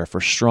fire, for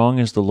strong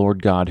is the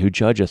Lord God who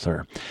judgeth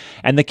her.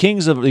 And the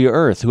kings of the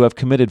earth who have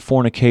committed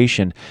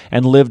fornication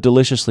and lived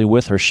deliciously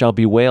with her shall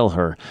bewail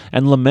her,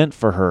 and lament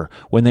for her,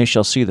 when they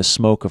shall see the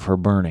smoke of her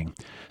burning,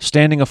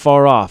 standing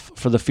afar off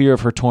for the fear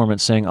of her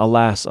torment, saying,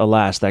 Alas,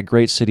 alas, that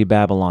great city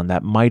Babylon,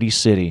 that mighty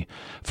city!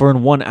 For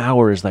in 1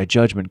 hour is thy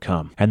judgment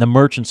come. And the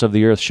merchants of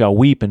the earth shall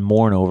weep and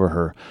mourn over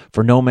her,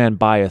 for no man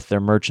buyeth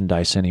their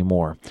merchandise any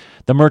more.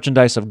 The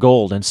merchandise of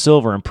gold and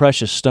silver and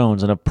precious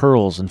stones, and of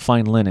pearls and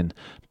fine linen,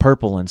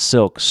 purple and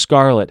silk,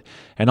 scarlet,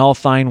 and all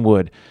fine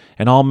wood,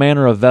 and all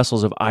manner of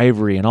vessels of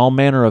ivory, and all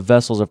manner of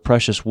vessels of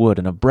precious wood,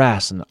 and of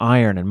brass, and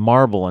iron, and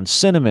marble, and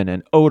cinnamon,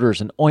 and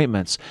odors, and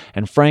ointments,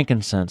 and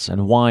frankincense,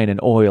 and wine, and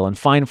oil, and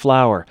fine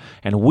flour,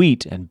 and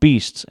wheat, and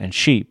beasts, and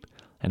sheep,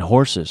 and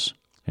horses,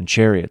 and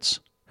chariots,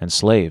 and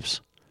slaves,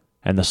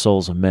 and the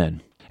souls of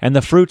men. And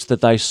the fruits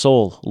that thy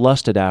soul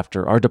lusted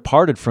after are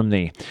departed from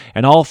thee,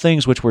 and all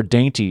things which were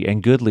dainty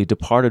and goodly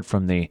departed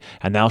from thee,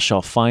 and thou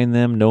shalt find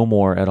them no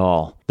more at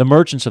all. The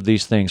merchants of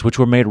these things, which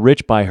were made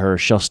rich by her,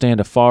 shall stand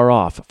afar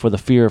off for the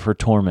fear of her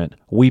torment,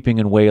 weeping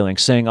and wailing,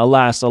 saying,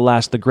 Alas,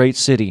 alas, the great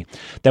city,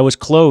 that was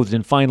clothed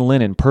in fine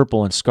linen,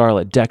 purple and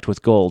scarlet, decked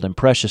with gold, and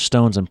precious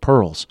stones and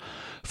pearls.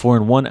 For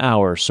in 1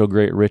 hour so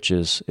great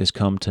riches is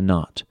come to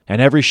naught.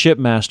 And every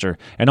shipmaster,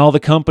 and all the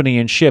company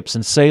in ships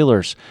and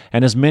sailors,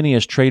 and as many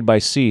as trade by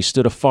sea,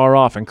 stood afar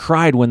off, and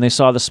cried when they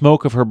saw the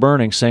smoke of her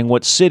burning, saying,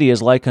 What city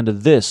is like unto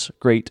this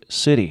great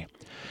city?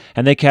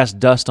 And they cast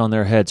dust on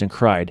their heads, and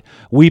cried,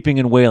 weeping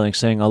and wailing,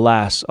 saying,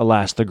 Alas,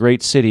 alas, the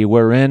great city,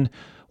 wherein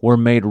were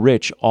made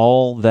rich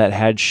all that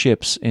had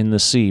ships in the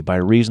sea by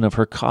reason of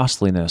her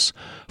costliness.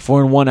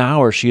 For in 1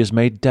 hour she is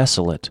made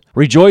desolate.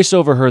 Rejoice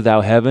over her,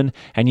 thou heaven,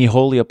 and ye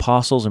holy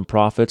apostles and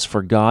prophets,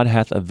 for God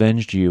hath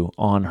avenged you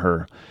on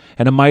her.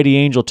 And a mighty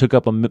angel took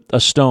up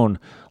a stone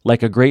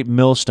like a great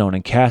millstone,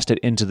 and cast it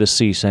into the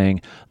sea,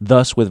 saying,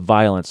 Thus with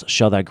violence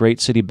shall that great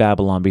city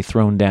Babylon be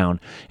thrown down,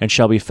 and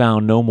shall be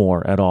found no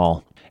more at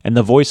all. And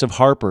the voice of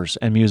harpers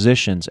and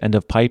musicians and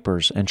of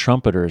pipers and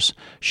trumpeters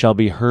shall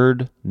be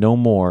heard no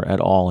more at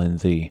all in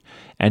thee,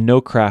 and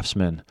no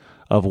craftsman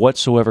of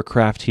whatsoever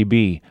craft he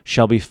be,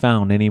 shall be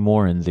found any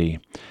more in thee.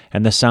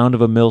 And the sound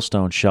of a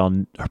millstone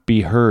shall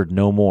be heard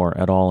no more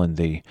at all in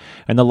thee.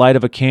 And the light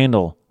of a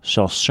candle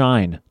shall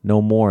shine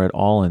no more at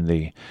all in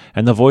thee.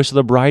 And the voice of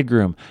the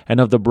bridegroom and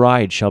of the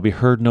bride shall be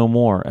heard no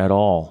more at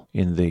all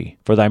in thee.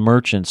 For thy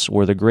merchants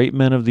were the great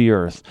men of the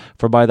earth,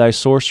 for by thy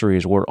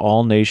sorceries were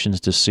all nations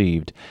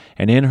deceived.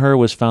 And in her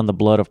was found the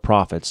blood of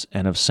prophets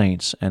and of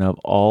saints and of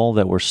all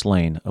that were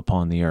slain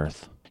upon the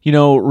earth. You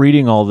know,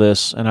 reading all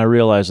this, and I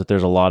realize that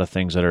there's a lot of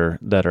things that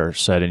are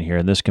said in here,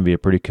 and this can be a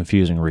pretty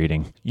confusing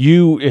reading.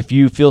 If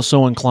you feel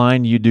so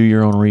inclined, you do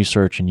your own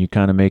research and you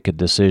kind of make a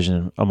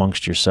decision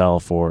amongst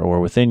yourself or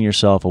within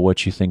yourself of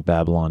what you think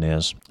Babylon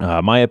is.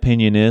 My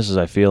opinion is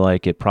I feel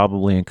like it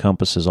probably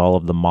encompasses all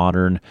of the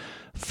modern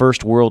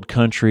first world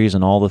countries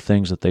and all the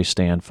things that they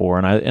stand for.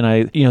 And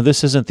I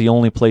this isn't the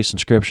only place in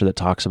Scripture that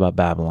talks about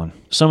Babylon.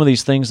 Some of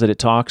these things that it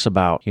talks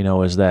about,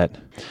 is that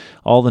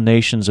all the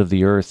nations of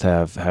the earth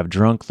have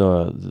drunk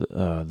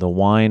the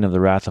wine of the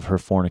wrath of her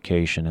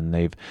fornication, and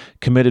they've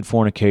committed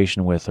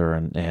fornication with her,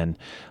 and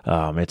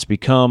it's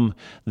become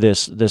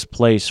this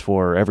place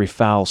for every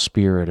foul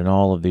spirit and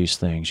all of these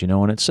things.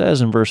 And it says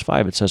in verse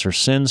 5, it says, her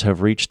sins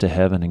have reached to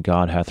heaven, and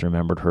God hath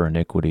remembered her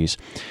iniquities.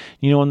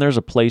 And there's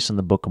a place in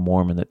the Book of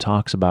Mormon that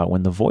talks about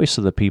when the voice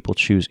of the people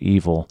choose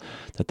evil,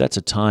 that's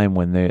a time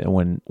when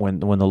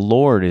the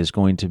Lord is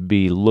going to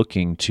be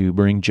looking to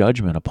bring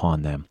judgment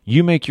upon them.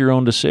 You make your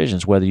own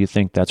decisions whether you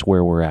think that's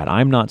where we're at.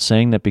 I'm not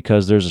saying that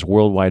because there's this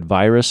worldwide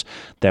virus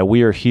that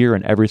we are here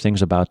and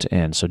everything's about to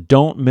end. So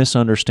don't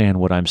misunderstand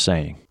what I'm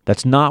saying.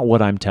 That's not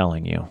what I'm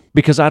telling you,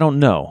 because I don't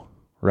know.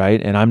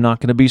 Right? And I'm not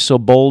going to be so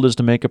bold as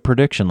to make a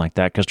prediction like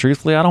that, because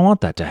truthfully, I don't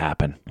want that to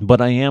happen.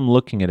 But I am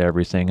looking at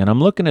everything, and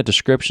I'm looking at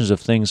descriptions of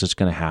things that's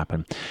going to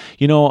happen.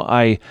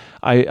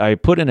 I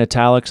put in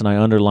italics and I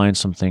underlined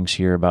some things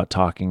here about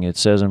talking. It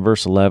says in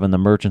verse 11, the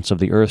merchants of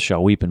the earth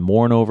shall weep and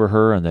mourn over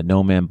her, and that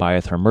no man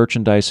buyeth her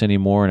merchandise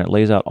anymore. And it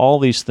lays out all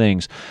these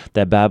things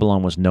that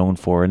Babylon was known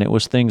for. And it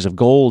was things of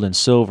gold and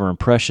silver and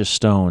precious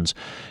stones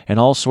and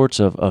all sorts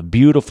of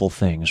beautiful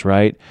things,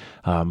 right?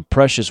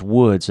 Precious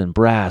woods and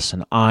brass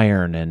and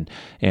iron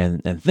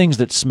and things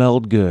that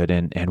smelled good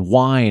and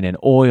wine and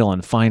oil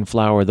and fine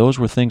flour. Those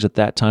were things at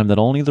that time that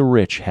only the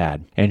rich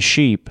had, and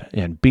sheep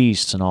and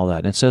beasts and all that.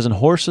 And it says in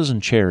horses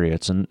and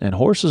chariots, and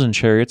horses and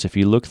chariots, if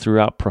you look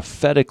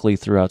prophetically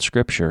throughout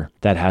Scripture,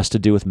 that has to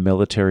do with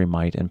military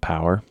might and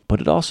power. But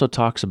it also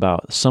talks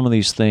about some of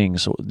these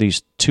things,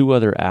 these two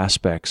other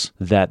aspects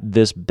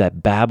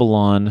that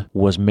Babylon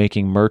was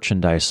making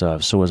merchandise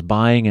of, so was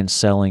buying and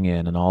selling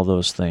in and all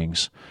those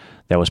things.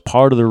 That was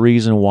part of the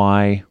reason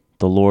why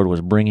the Lord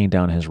was bringing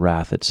down his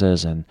wrath. It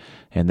says, and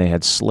they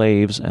had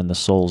slaves and the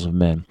souls of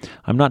men.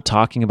 I'm not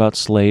talking about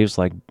slaves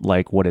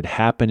like what had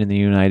happened in the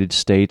United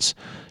States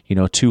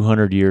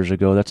 200 years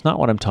ago. That's not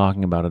what I'm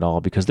talking about at all,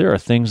 because there are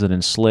things that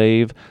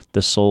enslave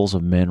the souls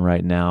of men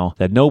right now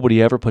that nobody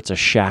ever puts a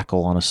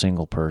shackle on a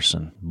single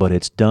person. But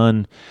it's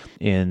done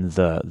in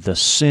the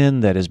sin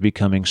that is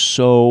becoming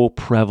so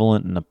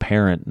prevalent and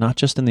apparent, not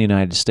just in the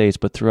United States,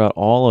 but throughout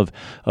all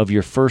of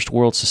your first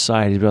world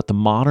society, throughout the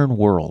modern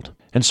world.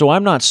 And so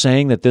I'm not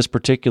saying that this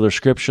particular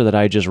scripture that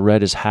I just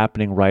read is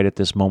happening right at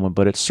this moment,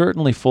 but it's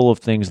certainly full of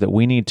things that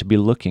we need to be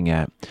looking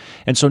at.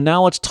 And so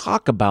now let's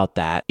talk about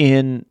that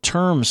in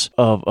terms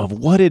of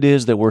what it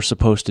is that we're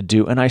supposed to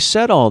do. And I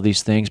said all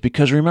these things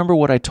because remember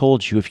what I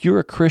told you. If you're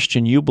a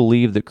Christian, you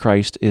believe that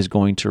Christ is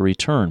going to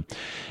return.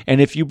 And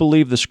if you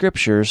believe the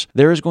scriptures,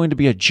 there is going to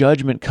be a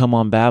judgment come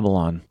on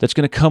Babylon that's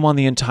going to come on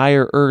the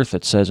entire earth,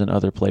 it says in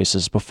other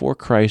places, before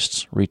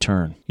Christ's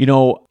return.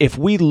 If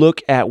we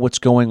look at what's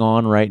going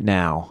on right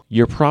now,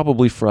 you're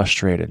probably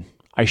frustrated.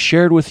 I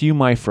shared with you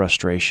my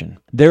frustration.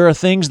 There are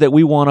things that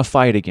we want to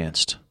fight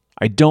against.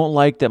 I don't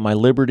like that my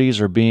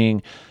liberties are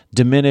being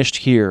diminished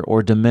here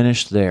or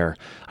diminished there.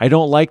 I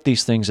don't like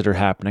these things that are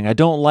happening. I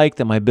don't like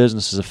that my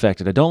business is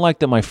affected. I don't like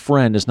that my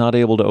friend is not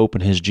able to open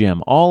his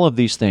gym. All of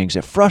these things,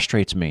 it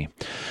frustrates me.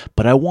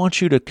 But I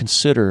want you to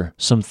consider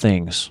some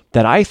things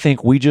that I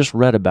think we just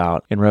read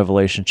about in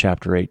Revelation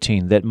chapter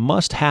 18 that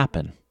must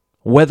happen.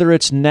 Whether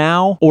it's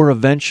now or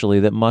eventually,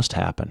 that must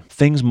happen.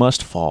 Things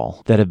must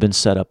fall that have been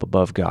set up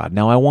above God.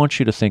 Now, I want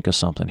you to think of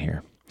something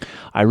here.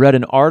 I read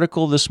an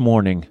article this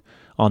morning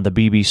on the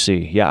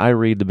BBC. Yeah, I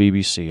read the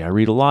BBC. I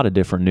read a lot of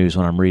different news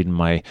when I'm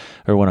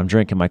when I'm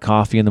drinking my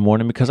coffee in the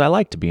morning because I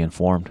like to be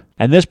informed.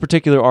 And this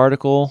particular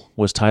article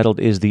was titled,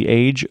 "Is the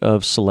Age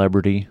of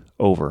Celebrity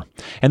Over?"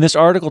 And this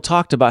article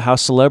talked about how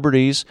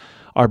celebrities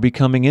are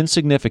becoming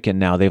insignificant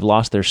now. They've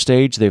lost their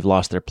stage, they've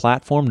lost their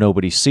platform,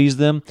 nobody sees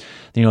them.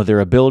 Their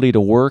ability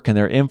to work and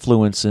their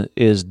influence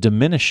is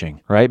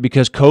diminishing, right?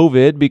 Because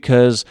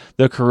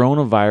the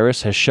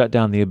coronavirus has shut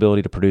down the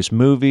ability to produce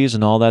movies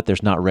and all that.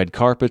 There's not red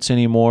carpets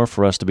anymore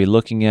for us to be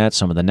looking at.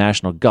 Some of the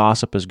national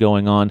gossip is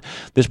going on.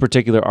 This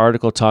particular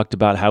article talked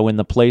about how in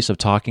the place of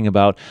talking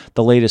about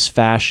the latest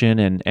fashion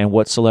and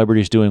what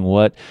celebrities doing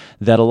what,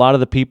 that a lot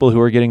of the people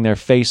who are getting their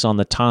face on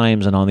the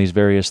Times and on these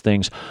various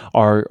things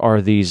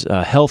are these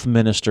health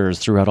ministers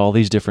throughout all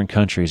these different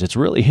countries. It's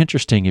really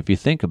interesting if you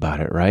think about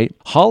it, right?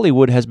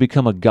 Hollywood has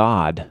become a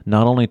god,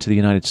 not only to the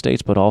United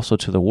States, but also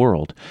to the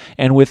world.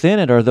 And within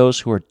it are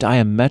those who are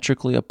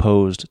diametrically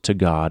opposed to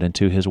God and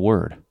to His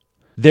Word.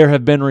 There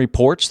have been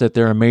reports that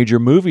there are major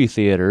movie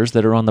theaters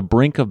that are on the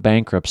brink of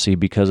bankruptcy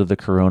because of the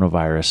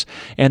coronavirus,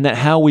 and that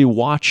how we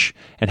watch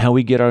and how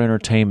we get our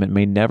entertainment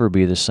may never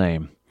be the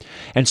same.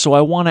 And so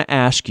I want to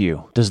ask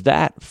you, does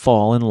that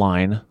fall in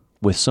line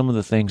with some of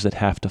the things that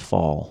have to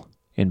fall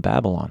in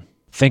Babylon?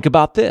 Think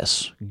about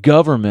this.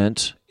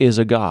 Government is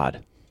a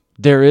god.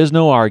 There is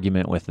no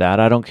argument with that.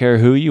 I don't care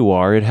who you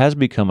are. It has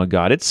become a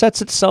god. It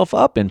sets itself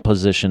up in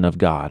position of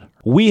God.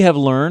 We have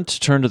learned to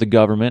turn to the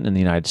government in the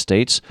United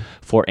States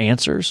for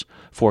answers,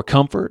 for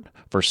comfort,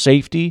 for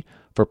safety,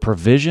 for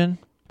provision.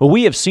 But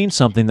we have seen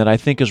something that I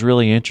think is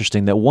really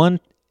interesting, that one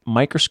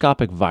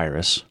microscopic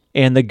virus,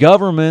 and the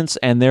governments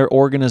and their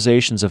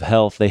organizations of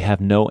health, they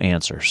have no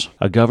answers.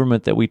 A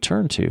government that we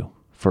turn to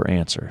for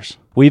answers.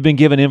 We've been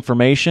given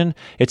information.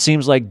 It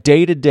seems like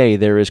day to day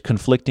there is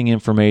conflicting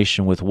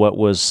information with what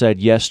was said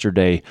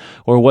yesterday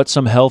or what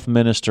some health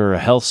minister, a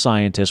health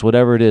scientist,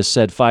 whatever it is,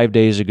 said 5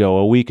 days ago,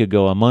 a week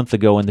ago, a month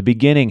ago. In the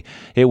beginning,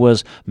 it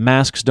was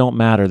masks don't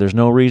matter. There's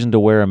no reason to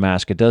wear a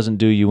mask. It doesn't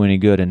do you any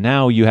good. And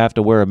now you have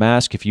to wear a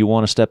mask if you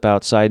want to step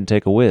outside and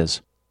take a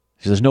whiz.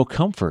 So there's no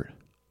comfort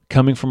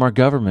coming from our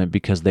government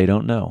because they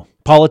don't know.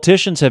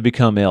 Politicians have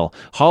become ill.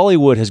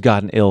 Hollywood has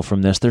gotten ill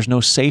from this. There's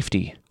no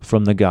safety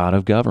from the God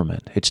of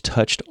government. It's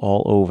touched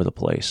all over the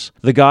place.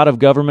 The God of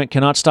government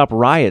cannot stop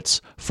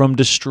riots from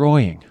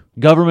destroying.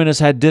 Government has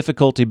had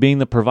difficulty being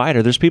the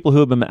provider. There's people who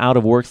have been out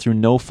of work through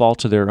no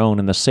fault of their own,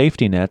 and the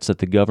safety nets that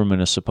the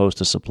government is supposed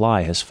to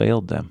supply has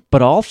failed them.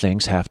 But all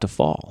things have to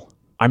fall.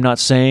 I'm not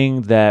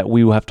saying that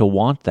we have to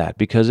want that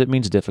because it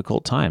means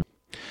difficult time.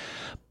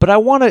 But I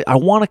want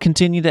to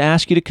continue to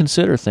ask you to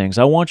consider things.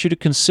 I want you to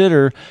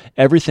consider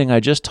everything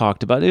I just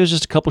talked about. It was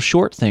just a couple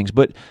short things,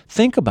 but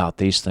think about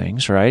these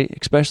things, right?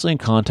 Especially in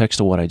context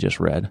of what I just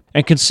read.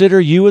 And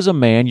consider you as a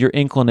man, your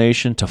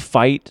inclination to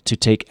fight, to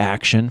take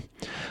action.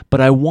 But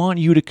I want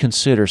you to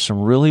consider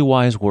some really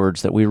wise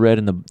words that we read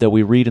in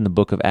the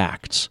book of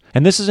Acts.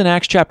 And this is in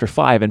Acts chapter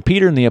 5. And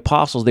Peter and the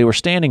apostles, they were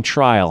standing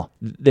trial.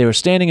 They were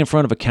standing in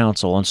front of a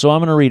council. And so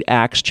I'm going to read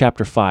Acts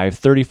chapter 5,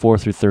 34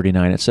 through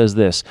 39. It says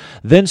this: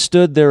 Then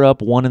stood there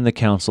up one in the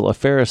council, a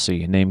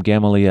Pharisee named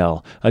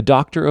Gamaliel, a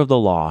doctor of the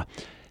law,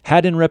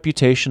 had in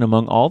reputation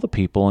among all the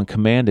people, and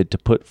commanded to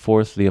put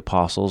forth the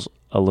apostles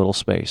a little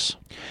space,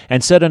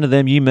 and said unto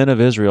them, Ye men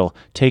of Israel,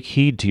 take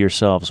heed to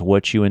yourselves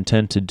what you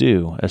intend to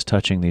do as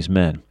touching these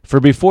men. For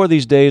before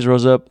these days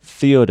rose up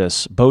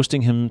Theudas,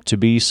 boasting him to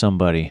be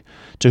somebody,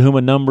 to whom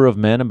a number of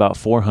men, about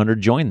 400,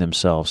 joined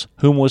themselves,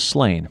 whom was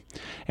slain,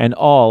 and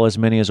all, as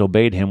many as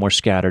obeyed him, were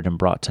scattered and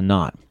brought to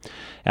naught.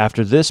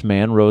 After this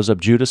man rose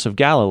up Judas of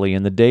Galilee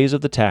in the days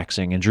of the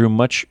taxing, and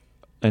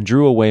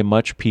drew away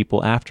much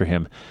people after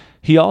him.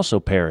 He also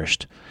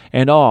perished,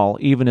 and all,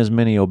 even as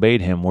many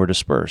obeyed him, were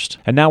dispersed.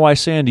 And now I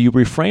say unto you,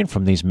 refrain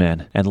from these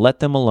men, and let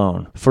them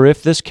alone. For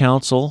if this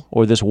counsel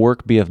or this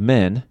work be of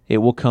men, it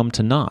will come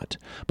to naught.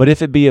 But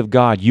if it be of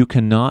God, you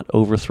cannot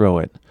overthrow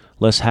it,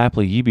 lest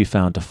haply ye be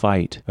found to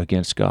fight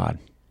against God.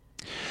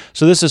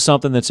 So this is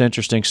something that's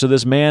interesting. So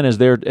this man is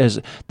there, as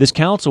this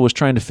council was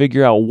trying to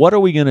figure out, what are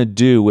we going to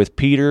do with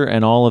Peter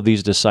and all of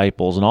these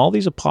disciples and all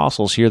these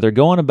apostles here? They're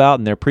going about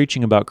and they're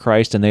preaching about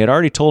Christ, and they had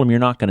already told him,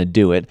 you're not going to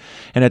do it.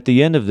 And at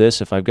the end of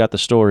this, if I've got the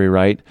story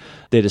right,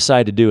 they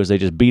decide to do is they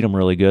just beat them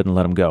really good and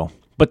let them go.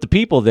 But the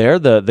people there,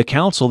 the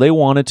council, they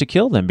wanted to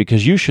kill them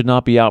because you should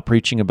not be out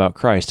preaching about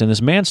Christ. And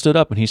this man stood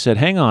up and he said,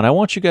 hang on, I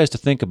want you guys to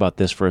think about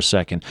this for a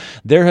second.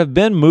 There have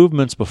been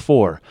movements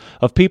before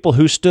of people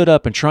who stood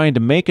up and trying to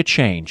make a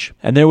change.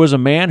 And there was a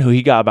man who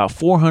he got about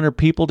 400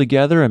 people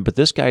together, but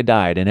this guy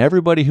died. And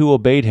everybody who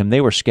obeyed him,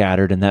 they were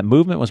scattered, and that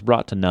movement was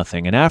brought to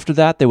nothing. And after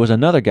that, there was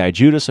another guy,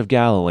 Judas of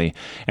Galilee,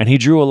 and he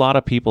drew a lot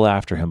of people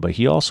after him, but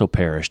he also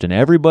perished. And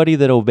everybody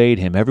that obeyed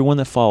him, everyone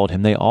that followed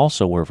him, they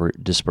also were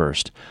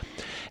dispersed.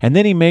 And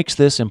then he makes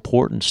this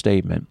important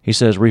statement. He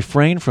says,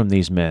 refrain from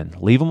these men,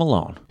 leave them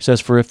alone. He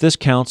says, for if this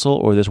counsel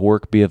or this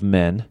work be of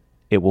men,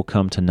 it will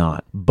come to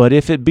naught. But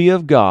if it be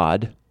of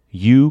God,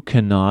 you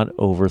cannot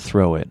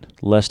overthrow it,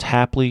 lest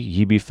haply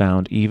ye be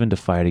found even to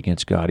fight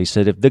against God. He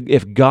said,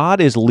 if God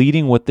is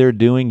leading what they're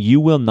doing, you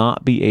will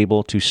not be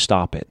able to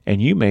stop it,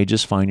 and you may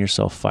just find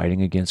yourself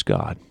fighting against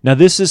God. Now,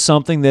 this is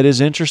something that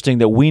is interesting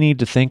that we need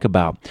to think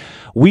about.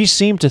 We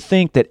seem to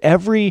think that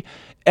every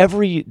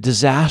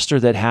disaster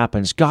that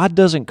happens, God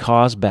doesn't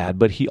cause bad,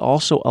 but He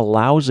also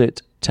allows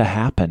it to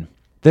happen.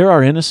 There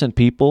are innocent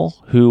people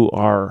who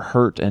are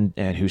hurt and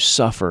who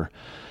suffer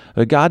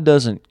But God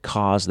doesn't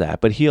cause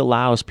that, but He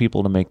allows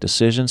people to make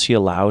decisions. He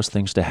allows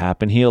things to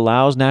happen. He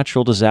allows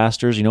natural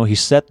disasters. He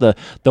set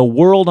the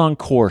world on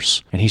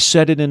course, and He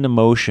set it into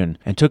motion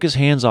and took His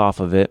hands off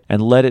of it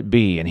and let it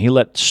be. And He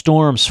let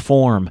storms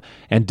form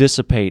and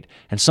dissipate.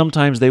 And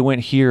sometimes they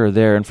went here or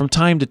there. And from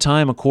time to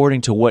time,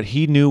 according to what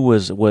He knew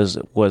was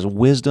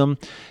wisdom,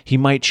 He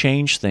might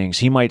change things.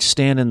 He might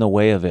stand in the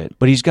way of it.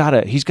 But He's got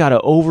an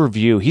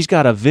overview. He's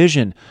got a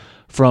vision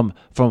from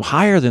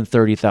higher than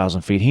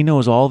 30,000 feet. He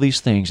knows all these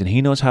things, and He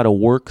knows how to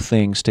work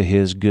things to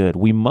His good.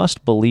 We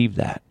must believe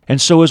that. And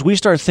so as we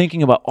start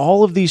thinking about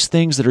all of these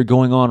things that are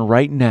going on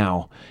right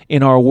now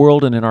in our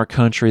world and in our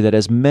country that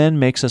as men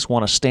makes us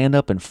want to stand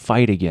up and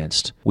fight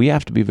against, we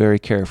have to be very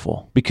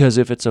careful, because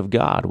if it's of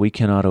God, we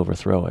cannot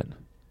overthrow it,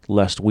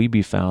 lest we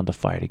be found to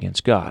fight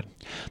against God.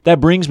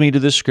 That brings me to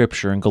this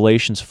scripture in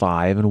Galatians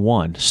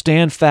 5:1.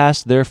 Stand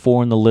fast,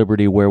 therefore, in the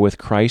liberty wherewith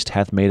Christ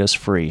hath made us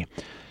free,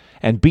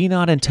 and be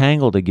not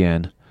entangled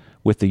again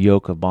with the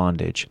yoke of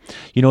bondage.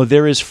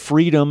 There is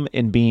freedom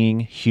in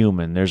being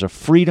human. There's a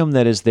freedom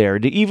that is there.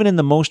 Even in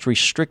the most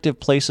restrictive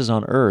places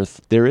on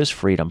earth, there is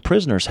freedom.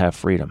 Prisoners have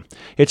freedom.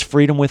 It's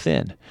freedom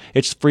within.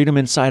 It's freedom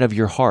inside of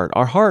your heart.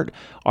 Our heart,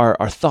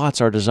 our thoughts,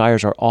 our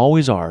desires are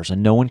always ours,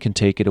 and no one can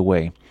take it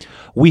away.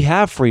 We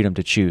have freedom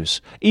to choose.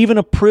 Even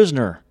a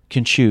prisoner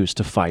can choose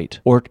to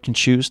fight or can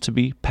choose to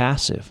be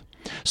passive.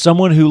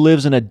 Someone who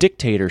lives in a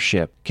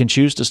dictatorship can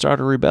choose to start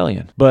a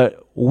rebellion.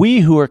 But we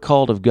who are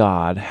called of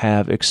God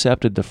have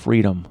accepted the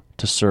freedom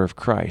to serve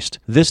Christ.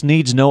 This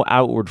needs no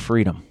outward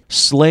freedom.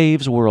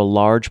 Slaves were a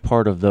large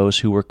part of those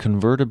who were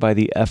converted by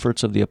the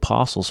efforts of the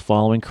apostles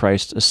following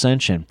Christ's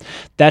ascension.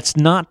 That's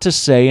not to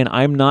say, and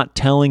I'm not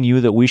telling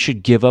you that we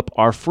should give up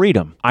our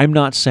freedom. I'm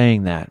not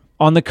saying that.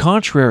 On the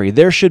contrary,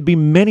 there should be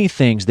many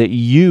things that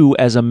you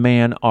as a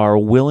man are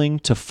willing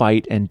to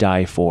fight and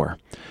die for.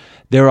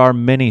 There are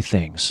many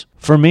things.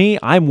 For me,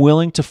 I'm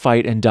willing to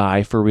fight and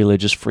die for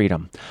religious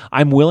freedom.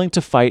 I'm willing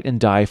to fight and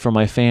die for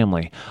my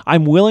family.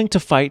 I'm willing to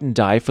fight and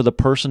die for the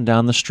person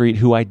down the street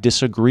who I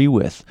disagree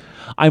with.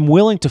 I'm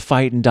willing to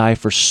fight and die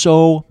for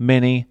so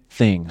many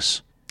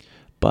things.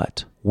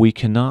 But we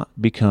cannot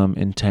become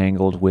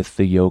entangled with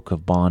the yoke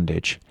of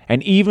bondage.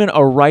 And even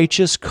a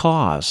righteous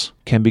cause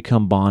can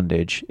become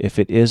bondage if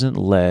it isn't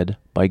led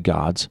by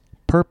God's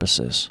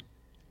purposes.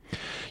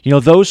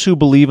 Those who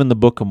believe in the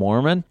Book of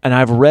Mormon, and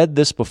I've read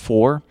this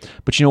before,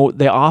 but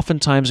they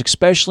oftentimes,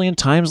 especially in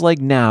times like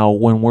now,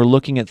 when we're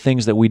looking at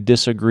things that we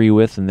disagree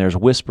with and there's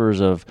whispers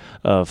of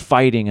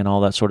fighting and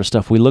all that sort of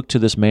stuff, we look to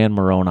this man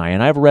Moroni,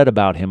 and I've read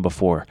about him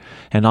before,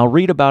 and I'll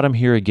read about him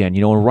here again,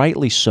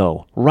 rightly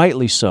so,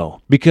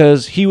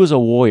 because he was a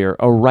warrior,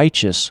 a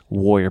righteous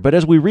warrior. But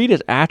as we read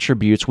his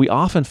attributes, we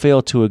often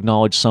fail to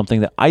acknowledge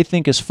something that I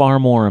think is far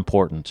more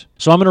important.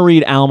 So I'm going to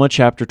read Alma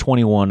chapter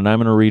 21, and I'm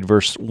going to read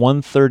verse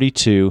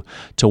 132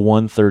 to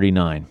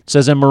 139. It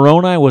says, And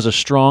Moroni was a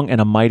strong and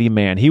a mighty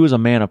man. He was a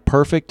man of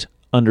perfect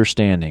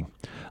understanding,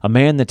 a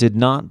man that did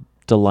not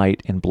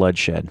delight in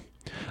bloodshed,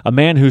 a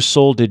man whose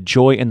soul did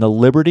joy in the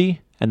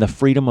liberty and the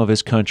freedom of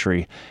his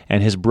country,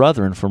 and his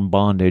brethren from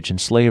bondage and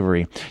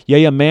slavery.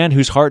 Yea, a man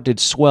whose heart did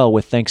swell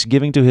with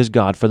thanksgiving to his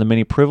God for the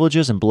many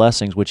privileges and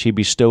blessings which he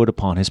bestowed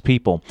upon his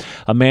people.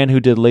 A man who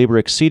did labor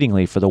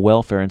exceedingly for the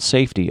welfare and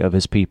safety of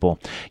his people.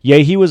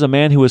 Yea, he was a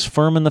man who was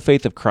firm in the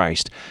faith of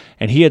Christ,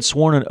 and he had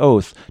sworn an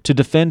oath to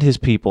defend his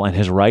people and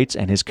his rights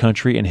and his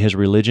country and his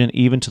religion,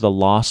 even to the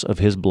loss of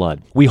his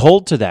blood. We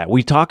hold to that.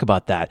 We talk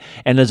about that.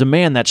 And as a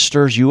man, that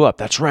stirs you up.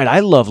 That's right. I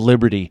love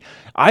liberty.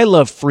 I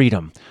love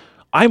freedom.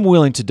 I'm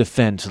willing to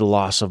defend to the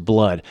loss of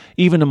blood,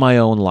 even in my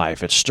own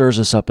life. It stirs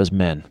us up as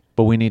men.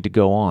 But we need to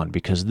go on,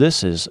 because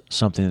this is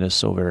something that is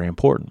so very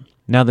important.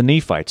 Now the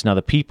Nephites,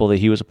 the people that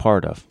he was a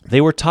part of, they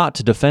were taught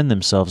to defend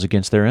themselves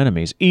against their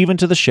enemies, even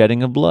to the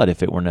shedding of blood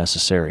if it were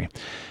necessary.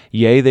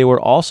 Yea, they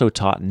were also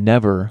taught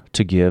never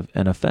to give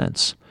an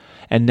offense,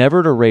 and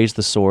never to raise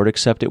the sword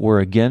except it were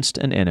against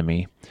an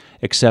enemy,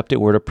 except it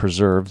were to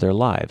preserve their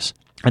lives.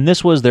 And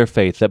this was their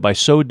faith, that by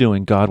so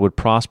doing God would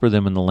prosper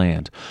them in the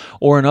land.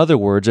 Or in other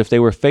words, if they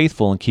were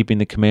faithful in keeping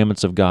the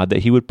commandments of God, that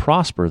he would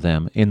prosper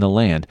them in the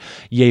land,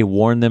 yea,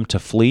 warn them to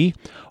flee,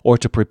 or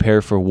to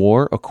prepare for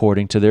war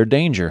according to their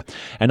danger.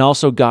 And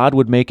also God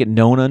would make it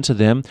known unto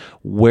them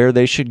where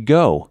they should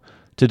go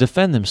to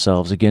defend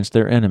themselves against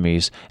their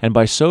enemies, and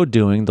by so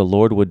doing the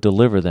Lord would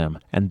deliver them.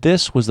 And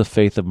this was the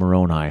faith of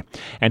Moroni.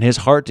 And his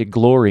heart did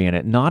glory in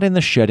it, not in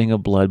the shedding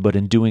of blood, but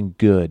in doing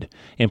good,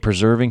 in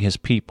preserving his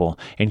people,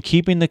 in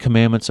keeping the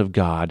commandments of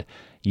God,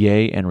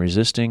 yea, and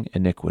resisting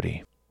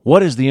iniquity.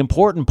 What is the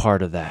important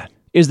part of that?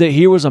 Is that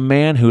here was a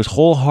man whose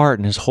whole heart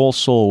and his whole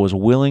soul was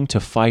willing to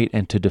fight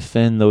and to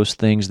defend those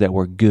things that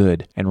were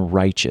good and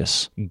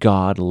righteous,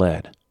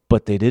 God-led.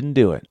 But they didn't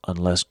do it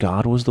unless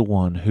God was the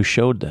one who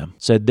showed them.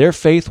 Said their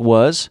faith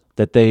was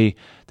that they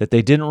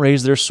didn't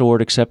raise their sword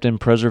except in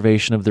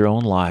preservation of their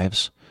own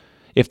lives.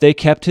 If they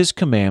kept his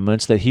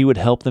commandments, that he would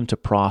help them to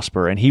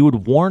prosper, and he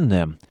would warn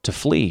them to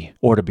flee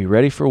or to be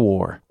ready for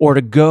war or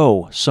to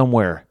go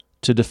somewhere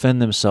to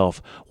defend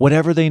themselves,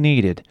 whatever they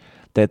needed.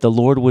 that the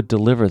Lord would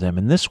deliver them.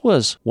 And this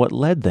was what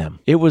led them.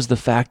 It was the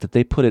fact that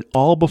they put it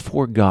all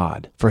before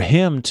God for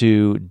Him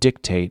to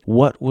dictate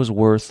what was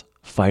worth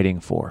fighting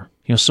for.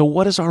 So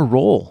what is our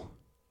role?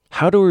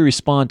 How do we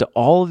respond to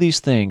all of these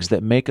things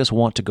that make us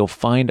want to go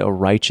find a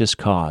righteous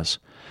cause?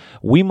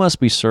 We must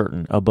be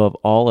certain, above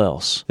all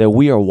else, that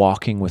we are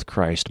walking with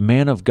Christ.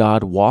 Man of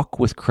God, walk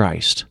with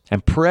Christ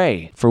and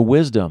pray for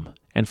wisdom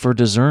and for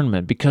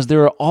discernment, because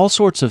there are all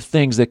sorts of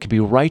things that can be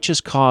righteous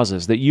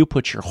causes that you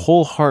put your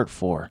whole heart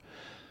for.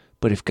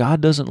 But if God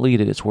doesn't lead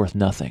it, it's worth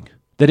nothing.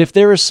 That if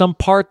there is some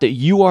part that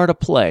you are to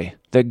play,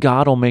 that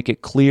God will make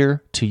it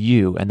clear to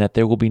you and that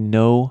there will be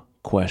no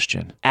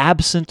question.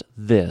 Absent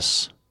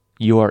this,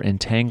 you are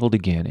entangled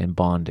again in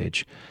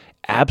bondage.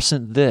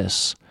 Absent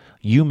this,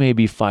 you may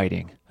be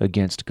fighting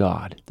against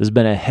God. This has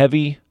been a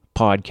heavy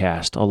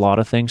podcast, a lot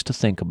of things to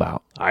think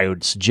about. I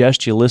would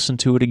suggest you listen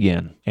to it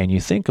again and you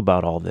think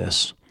about all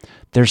this.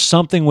 There's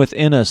something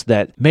within us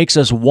that makes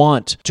us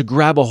want to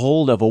grab a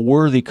hold of a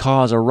worthy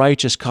cause, a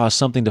righteous cause,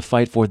 something to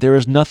fight for. There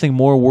is nothing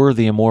more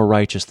worthy and more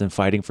righteous than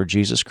fighting for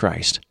Jesus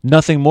Christ.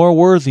 Nothing more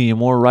worthy and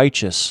more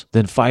righteous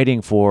than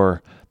fighting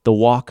for the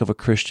walk of a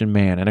Christian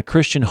man and a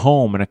Christian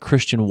home and a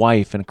Christian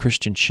wife and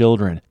Christian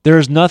children. There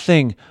is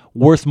nothing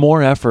worth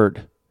more effort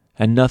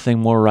and nothing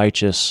more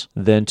righteous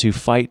than to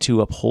fight to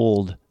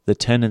uphold the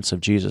tenets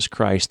of Jesus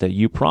Christ that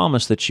you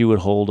promised that you would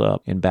hold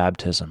up in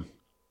baptism.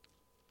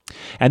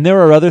 And there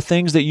are other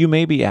things that you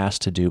may be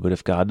asked to do, but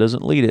if God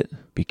doesn't lead it,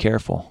 be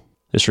careful.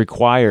 This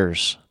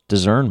requires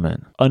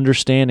discernment,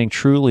 understanding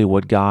truly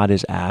what God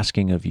is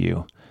asking of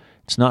you.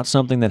 It's not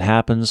something that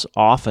happens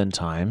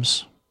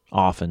oftentimes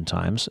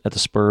at the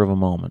spur of a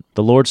moment.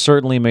 The Lord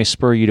certainly may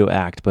spur you to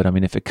act, but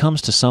if it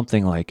comes to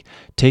something like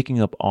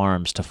taking up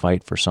arms to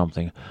fight for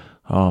something,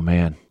 oh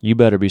man, you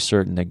better be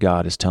certain that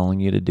God is telling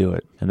you to do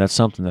it. And that's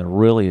something that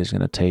really is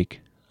going to take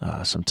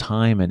some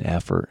time and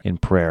effort in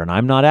prayer. And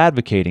I'm not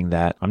advocating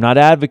that. I'm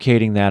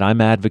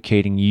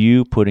advocating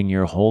you putting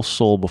your whole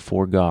soul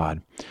before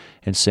God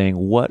and saying,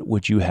 what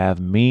would you have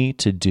me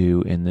to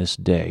do in this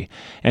day?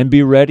 And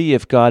be ready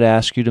if God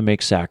asks you to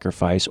make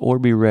sacrifice, or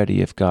be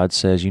ready if God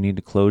says you need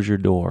to close your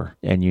door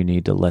and you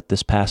need to let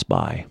this pass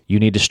by. You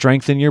need to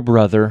strengthen your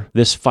brother.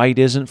 This fight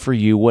isn't for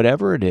you,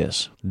 whatever it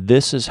is.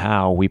 This is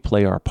how we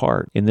play our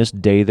part in this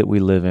day that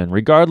we live in.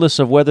 Regardless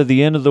of whether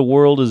the end of the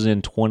world is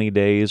in 20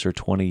 days or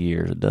 20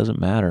 years, it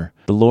doesn't matter.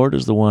 The Lord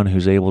is the one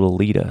who's able to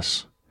lead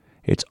us.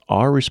 It's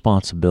our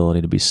responsibility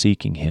to be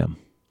seeking Him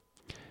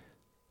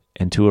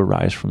and to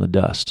arise from the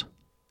dust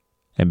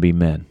and be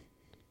men.